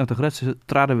het denk ik nog de grootste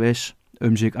tradenwes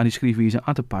om zich aan die schrijfwijze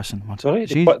aan te passen. Want sorry,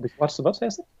 de grootste wat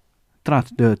zei je?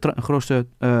 De grootste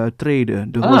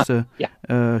treden, de grootste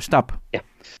stap. Ja.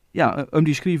 Ja, om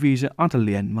die schrijfwijze aan te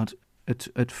leren. Want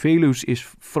het Veluws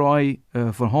is vrij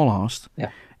verhollandst.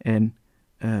 Ja. En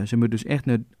ze moeten dus echt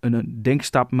een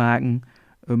denkstap maken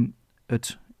om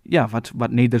het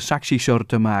wat Nedersaksisch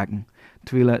te maken.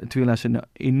 Terwijl ze een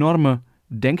enorme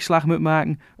denkslag moet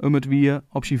maken om het weer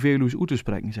op zijn Veluws uit te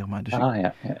spreken, zeg maar. Dus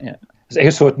ja. Het is echt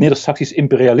een soort Nedersaksisch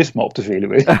imperialisme op de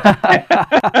Veluwe.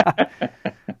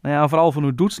 Nou ja, vooral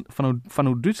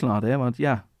vanuit Duitsland, hè, want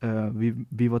ja,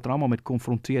 wie wordt er allemaal met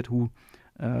geconfronteerd hoe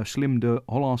slim de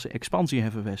Hollandse expansie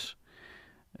hebben was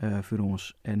voor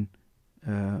ons. En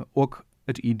ook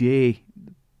het idee,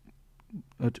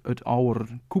 het oude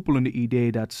koepelende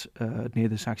idee dat het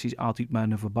Nedersaksisch altijd maar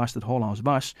een verbasterd Hollands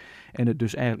was en het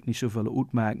dus eigenlijk niet zoveel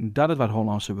uitmaakt dat het wat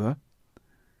Hollandse was.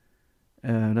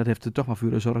 Dat heeft er toch wel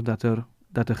voor gezorgd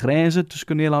dat de grenzen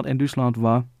tussen Nederland en Duitsland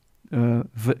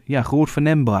groot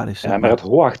vernembaar is. Ja, maar het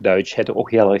Hoogduits heeft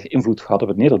ook heel erg invloed gehad op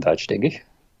het Nederduits, denk ik.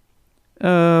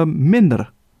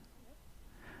 Minder.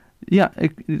 Ja,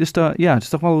 het is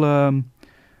toch wel...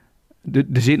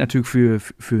 Er zit natuurlijk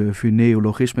voor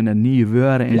neologismen en nieuwe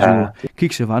woorden en zo.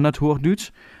 Kijk ze wel naar het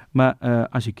Hoogduits. Maar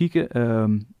als je kijkt,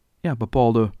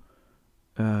 bepaalde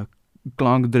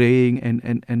klankdrehing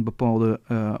en bepaalde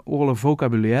oorlog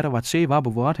vocabulaire, wat ze wel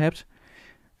bewaard hebt,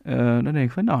 dan denk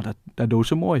ik van, nou, dat doet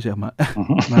ze mooi, zeg maar.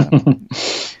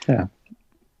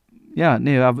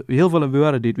 Heel veel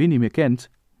woorden die we niet meer kent,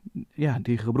 ja,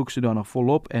 die gebruiken ze dan nog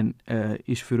volop en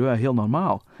is voor haar heel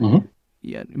normaal. Mm-hmm.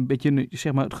 Ja, een beetje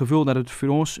zeg maar, het gevoel dat het voor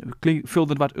ons vult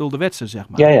het wat ouderwetse, zeg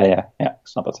maar. Ja, ik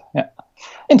snap het. Ja.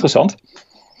 Interessant.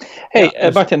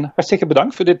 Hey, Martin, hartstikke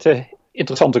bedankt voor dit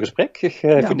interessante gesprek. Ik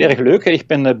vind het erg leuk. Ik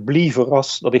ben blij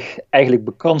verrast dat ik eigenlijk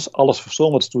bekans alles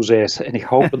verstond wat toe zei. En ik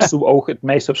hoop dat ze ook het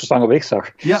meeste op zijn stangen weg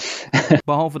zag. Ja,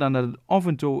 behalve dan dat het af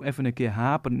en toe even een keer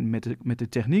hapen met de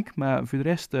techniek. Maar voor de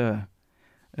rest...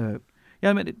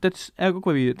 maar dat is eigenlijk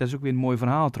ook weer een mooi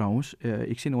verhaal trouwens.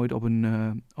 Ik zit ooit op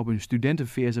een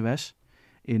studentenfeest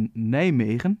in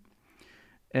Nijmegen.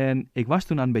 En ik was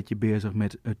toen aan een beetje bezig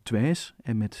met het Twijs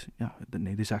en met de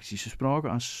Neadersassische spraak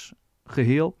als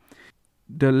geheel.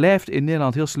 Er leeft in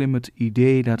Nederland heel slim het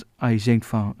idee dat als je denkt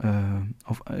van,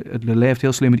 er leeft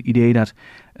heel slim het idee dat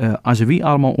als we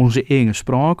allemaal onze eigen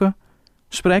spraken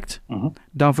spreekt,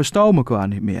 dan verstaan we elkaar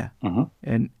niet meer.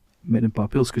 En met een paar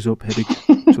pilsjes op heb ik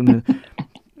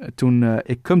toen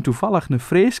ik kwam toevallig een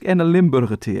Freesk en een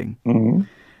Limbörg tegen.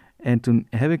 En toen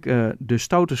heb ik de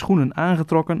stoute schoenen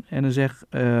aangetrokken en dan zeg,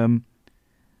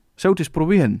 zo het eens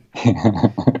proberen.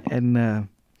 En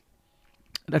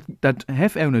dat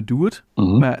heeft hij niet doet,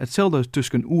 maar hetzelfde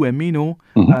tussen u en Mino,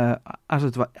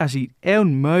 als hij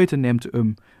een moeite neemt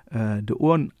om de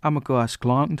oren aan elkaars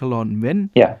klanken te laten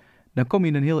wennen, dan kom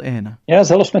je een heel einde. Ja,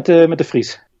 zelfs met de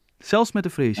Fries. Zelfs met de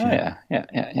Fries, ja.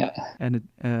 Ja. En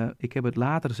ik heb het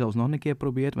later zelfs nog een keer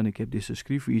geprobeerd, want ik heb deze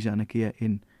schrijfwijze een keer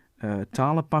in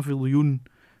talenpaviljoen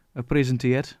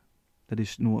gepresenteerd. Dat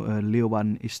is nu,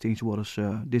 Leeuwarden is tegenwoordig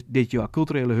dit jaar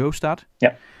culturele hoofdstad.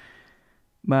 Ja.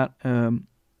 Maar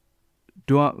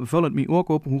daar valt het me ook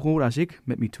op hoe goed als ik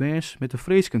met mijn tweeërs met de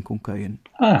Freesken kon keuien.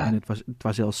 En het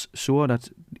was zelfs zo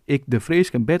dat ik de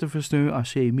Freesken beter versteun als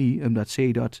zij mij, omdat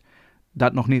zij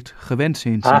dat nog niet gewend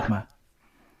zijn, zeg maar.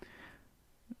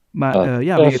 Maar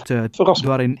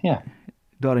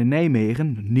daar in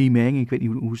Nijmegen, ik weet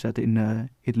niet hoe ze dat in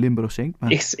het Limburg zingt.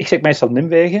 Maar... Ik zeg meestal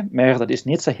Nijmegen, maar dat is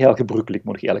niet zo heel gebruikelijk,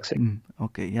 moet ik eerlijk zeggen.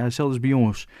 Oké, ja, hetzelfde is bij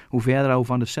ons. Hoe verder al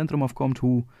van het centrum afkomt,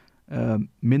 hoe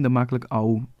minder makkelijk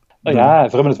al... Nou ja, we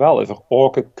hebben het wel over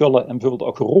Orken, Kullen en bijvoorbeeld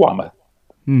ook Rome.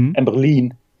 En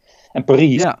Berlijn en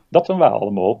Parijs. Ja. Dat dan wel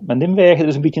allemaal. Maar Nijmegen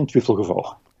is een beetje een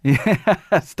twijfelgeval. Ja,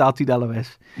 staat hij allebei.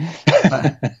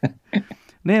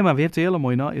 Nee, maar we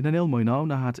hebben een heel mooi naam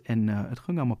gehad en het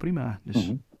ging allemaal prima.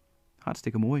 Dus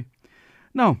hartstikke mooi.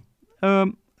 Nou,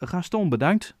 Gaston,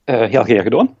 bedankt. Heel graag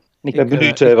gedaan. Ik ben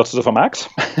benieuwd wat ze ervan maakt.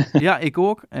 Ja, ik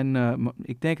ook. En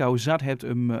ik denk dat je zat hebt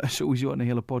om sowieso een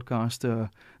hele podcast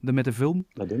met de film.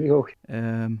 Dat denk ik ook.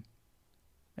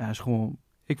 Is gewoon...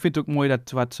 Ik vind het ook mooi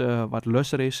dat het wat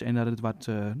lusser is en dat het wat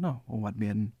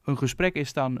meer een gesprek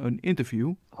is dan een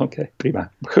interview. Oké,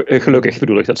 prima. Gelukkig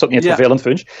bedoel ik, dat is ook niet vervelend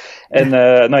vind.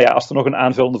 En als er nog een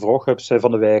aanvullende vraag hebt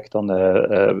van de week, dan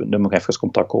neem ik even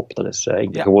contact op. Dat is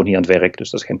gewoon niet aan het werk, dus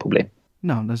dat is geen probleem.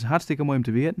 Nou, dat is hartstikke mooi om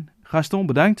te weten. Gaston,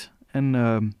 bedankt. En,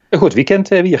 een goed weekend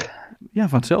weer. Ja,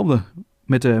 van hetzelfde.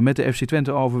 Met de FC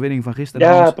Twente overwinning van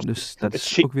gisteren. Dus dat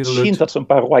is ook weer leuk. Misschien dat ze een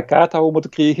paar rode kaarten houden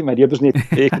moeten krijgen, maar die hebben ze niet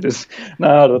gekregen. Dus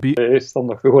dat is dan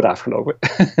nog weer goed afgelopen.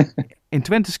 In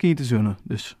Twente skiën te zonnen,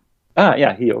 dus.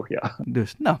 Ja, hier ook, ja.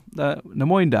 Dus, een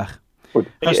mooie dag. Goed.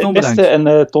 Gaston, bedankt.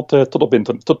 En tot op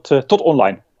internet, tot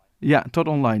online. Ja, tot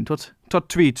online, tot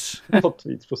tweets. Tot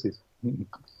tweets, precies.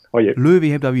 Leuk, je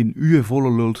hebt daar weer een uur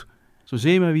volle lult. Zo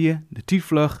zien we weer de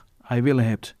tiefvlug hij willen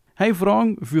hebt. Hij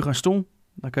vraagt voor Gaston.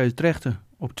 Dan kan je terechten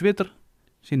op Twitter.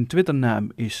 Zijn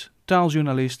Twitternaam is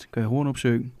Taaljournalist. Kun je gewoon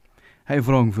opzoeken. Hij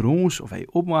vraagt voor ons of hij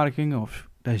opmerkingen of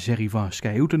hij zegt van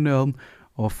schijhoetenel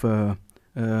of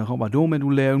ga maar door met uw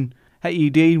leeuwen. Hij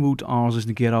ideeën hoe het alles eens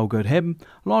een keer ook uit hebben.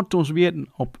 Laat het ons weten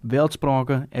op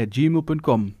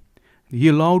werldspråke@gmail.com.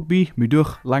 Hier luidt bij,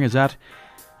 middag, lange zat.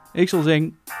 Ik zal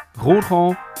zeggen, goed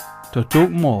gaan, tot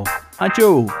morgen.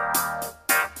 Adjo.